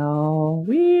don't know.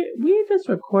 We just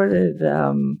recorded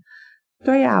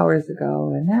 3 hours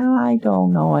ago, and now I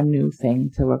don't know a new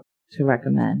thing to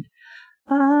recommend.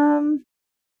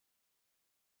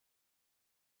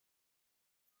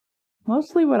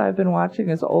 Mostly what I've been watching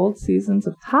is old seasons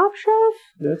of Top Chef.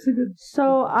 That's a good...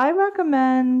 So I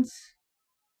recommend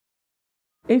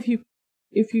if you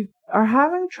are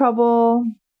having trouble,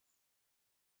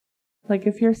 like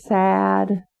if you're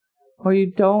sad or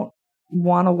you don't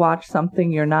want to watch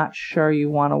something you're not sure you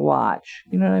want to watch.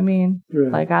 You know what I mean?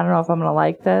 Right. Like, I don't know if I'm going to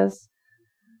like this.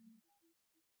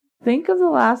 Think of the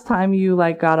last time you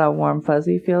like got a warm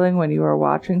fuzzy feeling when you were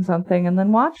watching something, and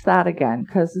then watch that again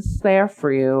because it's there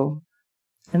for you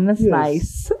and it's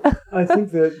nice. I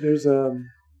think that there's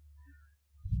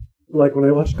like when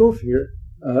I watched Goldfinger.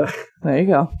 There you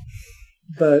go.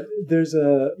 But there's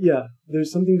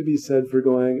something to be said for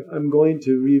going, I'm going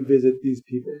to revisit these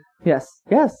people. Yes.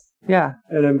 Yeah.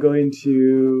 And I'm going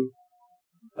to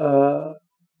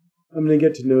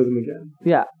get to know them again.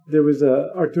 Yeah. There was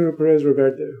Arturo Pérez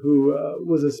Reverte, who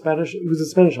was a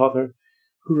Spanish author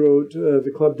who wrote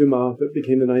the Club Dumas that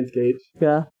became the Ninth Gate.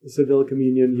 Yeah. The Seville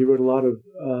Communion. He wrote a lot of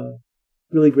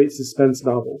really great suspense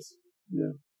novels. You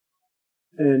know.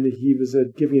 And he was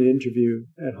giving an interview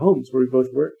at Holmes, where we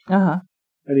both worked. Uh-huh.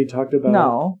 And he talked about...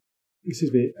 No.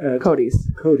 Excuse me. At Cody's.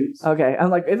 Okay.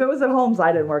 I'm like, if it was at Holmes,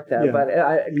 I didn't work there. Yeah. But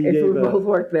if we both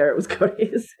worked there, it was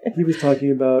Cody's. He was talking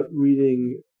about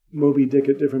reading Moby Dick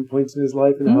at different points in his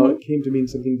life and how it came to mean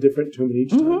something different to him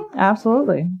each time.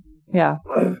 Absolutely. Yeah.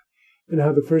 And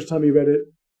how the first time he read it,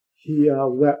 he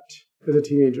wept as a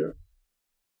teenager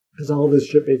because all of his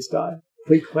shipmates die.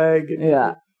 Clegg.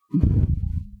 Yeah.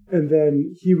 And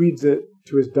then he reads it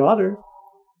to his daughter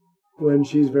when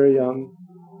she's very young,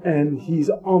 and he's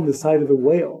on the side of the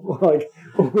whale. Like,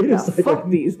 wait a second. Fuck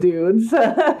these dudes.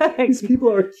 These people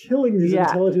are killing these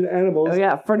intelligent animals. Oh,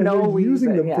 yeah, for no reason.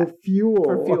 Using them for fuel.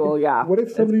 For fuel, yeah. What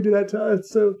if somebody did that to us?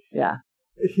 So yeah.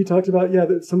 He talked about, that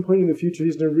at some point in the future,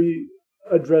 he's going to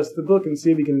readdress the book and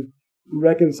see if he can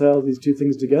reconcile these two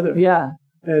things together. Yeah.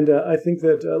 And I think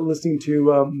that listening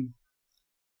to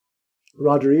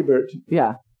Roger Ebert,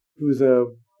 who's a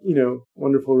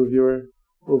wonderful reviewer,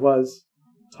 or was,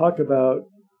 talk about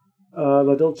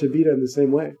La Dolce Vita in the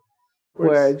same way.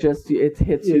 Where it hits you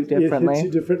differently. It hits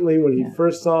you differently when he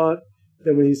first saw it.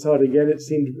 Then when he saw it again, it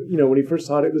seemed, when he first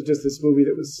saw it, it was just this movie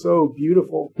that was so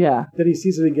beautiful. Yeah. Then he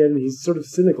sees it again and he's sort of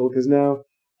cynical because now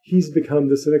he's become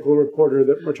the cynical reporter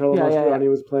that Marcello Mastroianni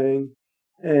was playing.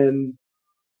 And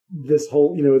this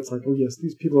whole, it's like, oh yes,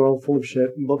 these people are all full of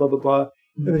shit and blah, blah, blah, blah.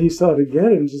 And then he saw it again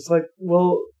and just like,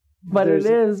 well... But it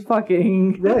is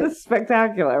fucking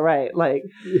spectacular, right? Like...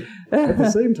 At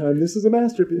the same time, this is a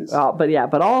masterpiece.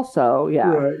 But also,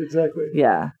 Right, exactly.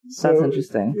 Yeah, that's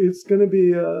interesting. It's going to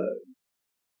be...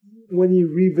 when you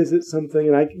revisit something,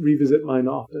 and I revisit mine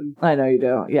often. I know you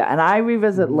do. Yeah, and I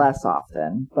revisit less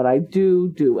often, but I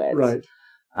do it. Right.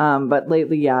 But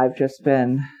lately, I've just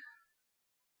been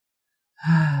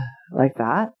like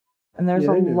that. And there's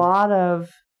a lot of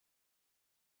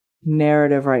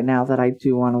narrative right now that I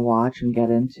do want to watch and get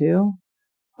into.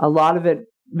 A lot of it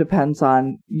depends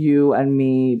on you and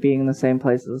me being in the same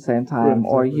place at the same time,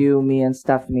 or you, me, and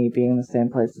Stephanie being in the same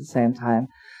place at the same time.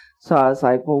 So I was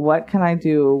like, well, what can I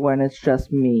do when it's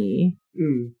just me?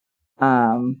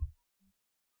 And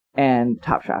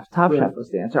Top Chef. Top Chef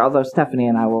was the answer, although Stephanie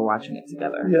and I were watching it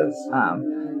together. Yes.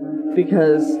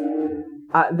 Because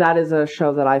that is a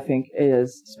show that I think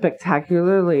is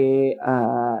spectacularly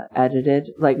edited,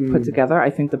 put together. I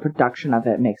think the production of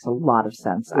it makes a lot of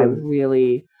sense. I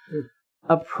really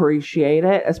appreciate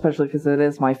it, especially because it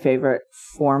is my favorite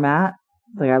format.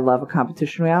 Like, I love a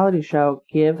competition reality show.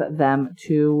 Give them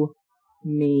to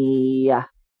me.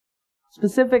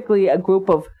 Specifically, a group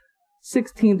of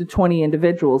 16 to 20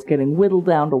 individuals getting whittled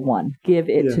down to one. Give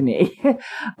it to me.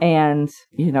 And,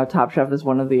 Top Chef is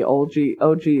one of the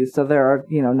OGs, so there are,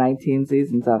 19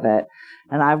 seasons of it.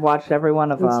 And I've watched every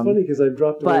one of them. It's funny because I've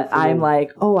dropped away. But I'm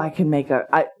like, I can make it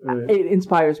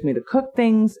inspires me to cook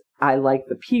things. I like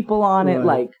the people on it.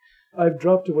 Like, I've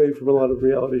dropped away from a lot of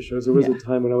reality shows. There was a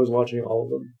time when I was watching all of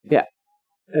them. Yeah.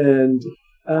 And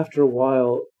after a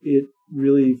while, it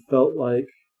really felt like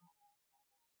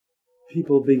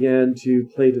people began to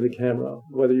play to the camera,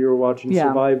 whether you're watching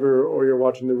Survivor or you're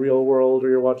watching The Real World or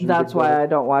you're watching... That's why I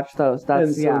don't watch those.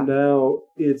 Now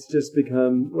it's just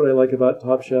become what I like about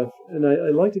Top Chef. And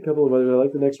I liked a couple of others. I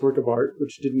like The Next Work of Art,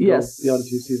 which didn't go beyond 2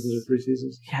 seasons or 3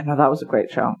 seasons. Yeah, no, that was a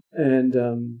great show. And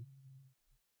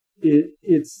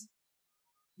it's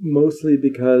mostly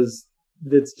because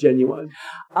it's genuine.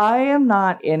 I am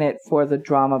not in it for the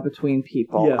drama between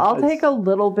people. Yeah, I'll take a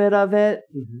little bit of it,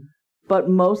 but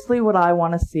mostly what I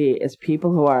want to see is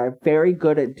people who are very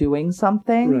good at doing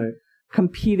something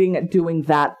competing at doing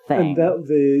that thing. And that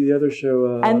the other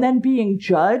show... and then being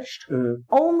judged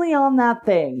only on that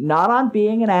thing, not on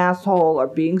being an asshole or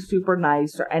being super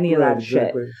nice or any of that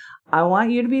shit. I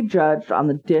want you to be judged on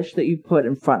the dish that you put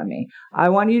in front of me. I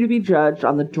want you to be judged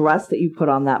on the dress that you put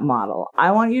on that model.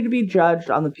 I want you to be judged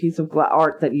on the piece of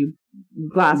art that you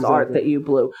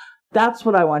blew. That's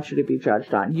what I want you to be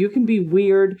judged on. You can be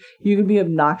weird. You can be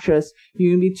obnoxious.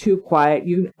 You can be too quiet.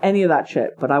 Any of that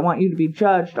shit. But I want you to be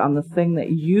judged on the thing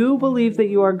that you believe that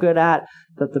you are good at,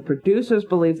 that the producers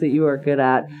believe that you are good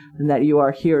at, and that you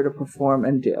are here to perform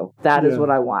and do. That is what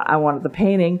I want. I want the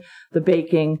painting, the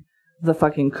baking, the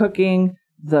fucking cooking,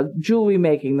 the jewelry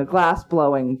making, the glass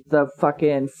blowing, the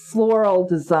fucking floral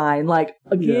design. Like,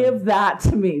 give that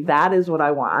to me. That is what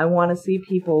I want. I want to see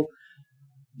people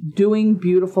doing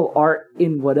beautiful art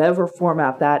in whatever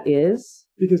format that is.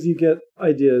 Because you get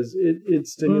ideas. It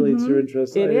stimulates your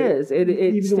interest. It is. It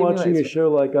even watching a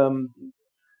show like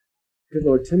good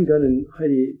Lord, Tim Gunn and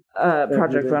Heidi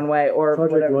Project Runway or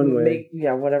Project whatever Runway.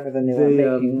 Whatever the new one,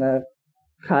 Making the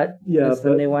Cut. Yeah,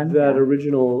 the new one. That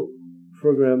original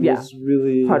program was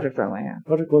really Project Runway. Yeah.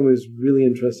 Project Runway was really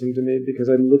interesting to me because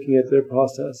I'm looking at their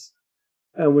process,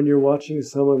 and when you're watching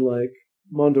someone like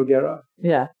Mondo Guerra,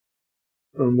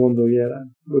 or Mondo Guerra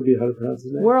would be how to pronounce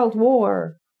his name. World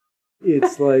War.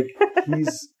 It's like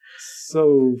he's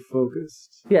so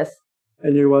focused. Yes.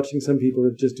 And you're watching some people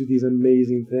that just do these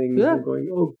amazing things. And you're going,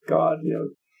 oh God,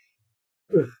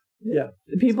 Ugh. Yeah.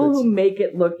 People who make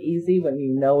it look easy when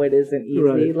you know it isn't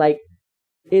easy, like.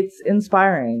 It's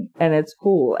inspiring and it's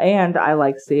cool. And I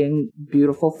like seeing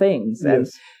beautiful things. And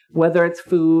whether it's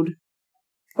food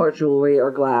or jewelry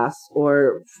or glass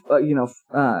or,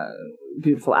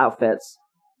 beautiful outfits,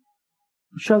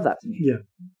 show that to me. Yeah.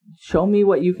 Show me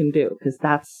what you can do, because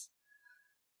that's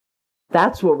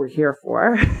what we're here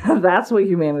for. That's what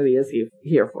humanity is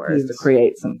here for, is to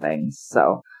create some things.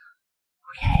 So,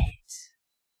 create.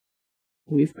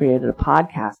 We've created a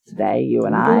podcast today, you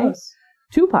and I.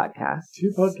 Two podcasts.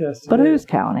 But who's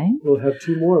counting? We'll have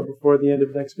 2 more before the end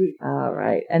of next week. All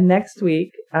right. And next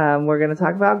week, we're going to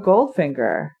talk about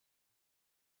Goldfinger,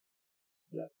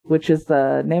 which is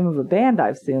the name of a band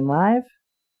I've seen live.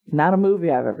 Not a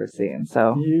movie I've ever seen.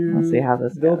 So we'll see how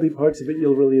this goes. There'll be parts of it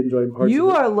you'll really enjoy.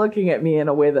 You are looking at me in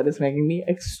a way that is making me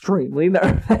extremely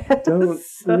nervous.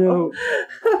 Don't,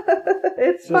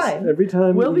 it's fine. Every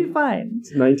time. We'll be fine.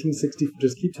 It's 1960.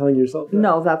 Just keep telling yourself that.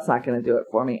 No, that's not going to do it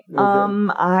for me. Okay.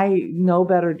 I know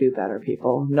better, do better,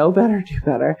 people. Know better, do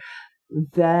better.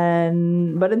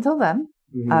 But until then,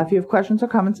 if you have questions or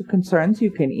comments or concerns,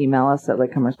 you can email us at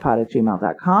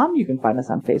latecomerspod@gmail.com. You can find us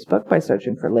on Facebook by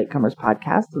searching for Latecomers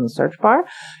Podcast in the search bar.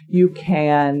 You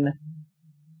can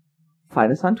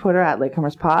find us on Twitter at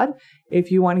LatecomersPod. If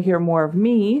you want to hear more of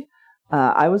me,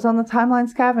 I was on the Timeline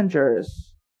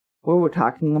Scavengers, where we're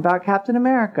talking about Captain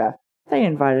America. They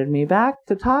invited me back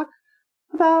to talk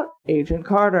about Agent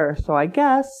Carter, so I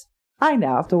guess I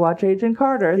now have to watch Agent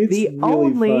Carter, the really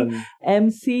only fun.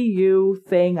 MCU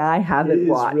thing I haven't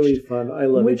watched. It's really fun. I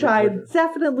love Which Agent I Carter.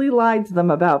 definitely lied to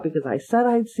them about because I said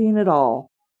I'd seen it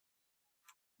all.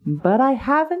 But I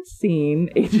haven't seen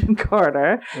Agent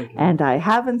Carter, and I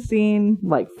haven't seen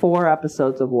 4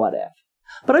 episodes of What If.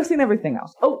 But I've seen everything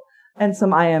else. Oh, and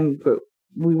some I Am Groot.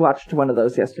 We watched one of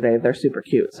those yesterday. They're super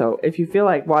cute. So if you feel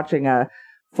like watching a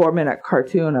 4-minute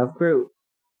cartoon of Groot,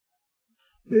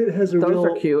 it has a those real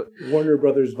are cute. Warner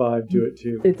Brothers vibe to it,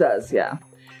 too. It does, yeah.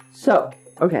 So,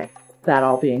 okay, that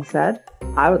all being said,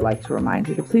 I would like to remind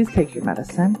you to please take your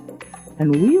medicine.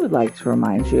 And we would like to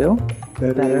remind you,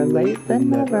 better late than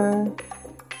never.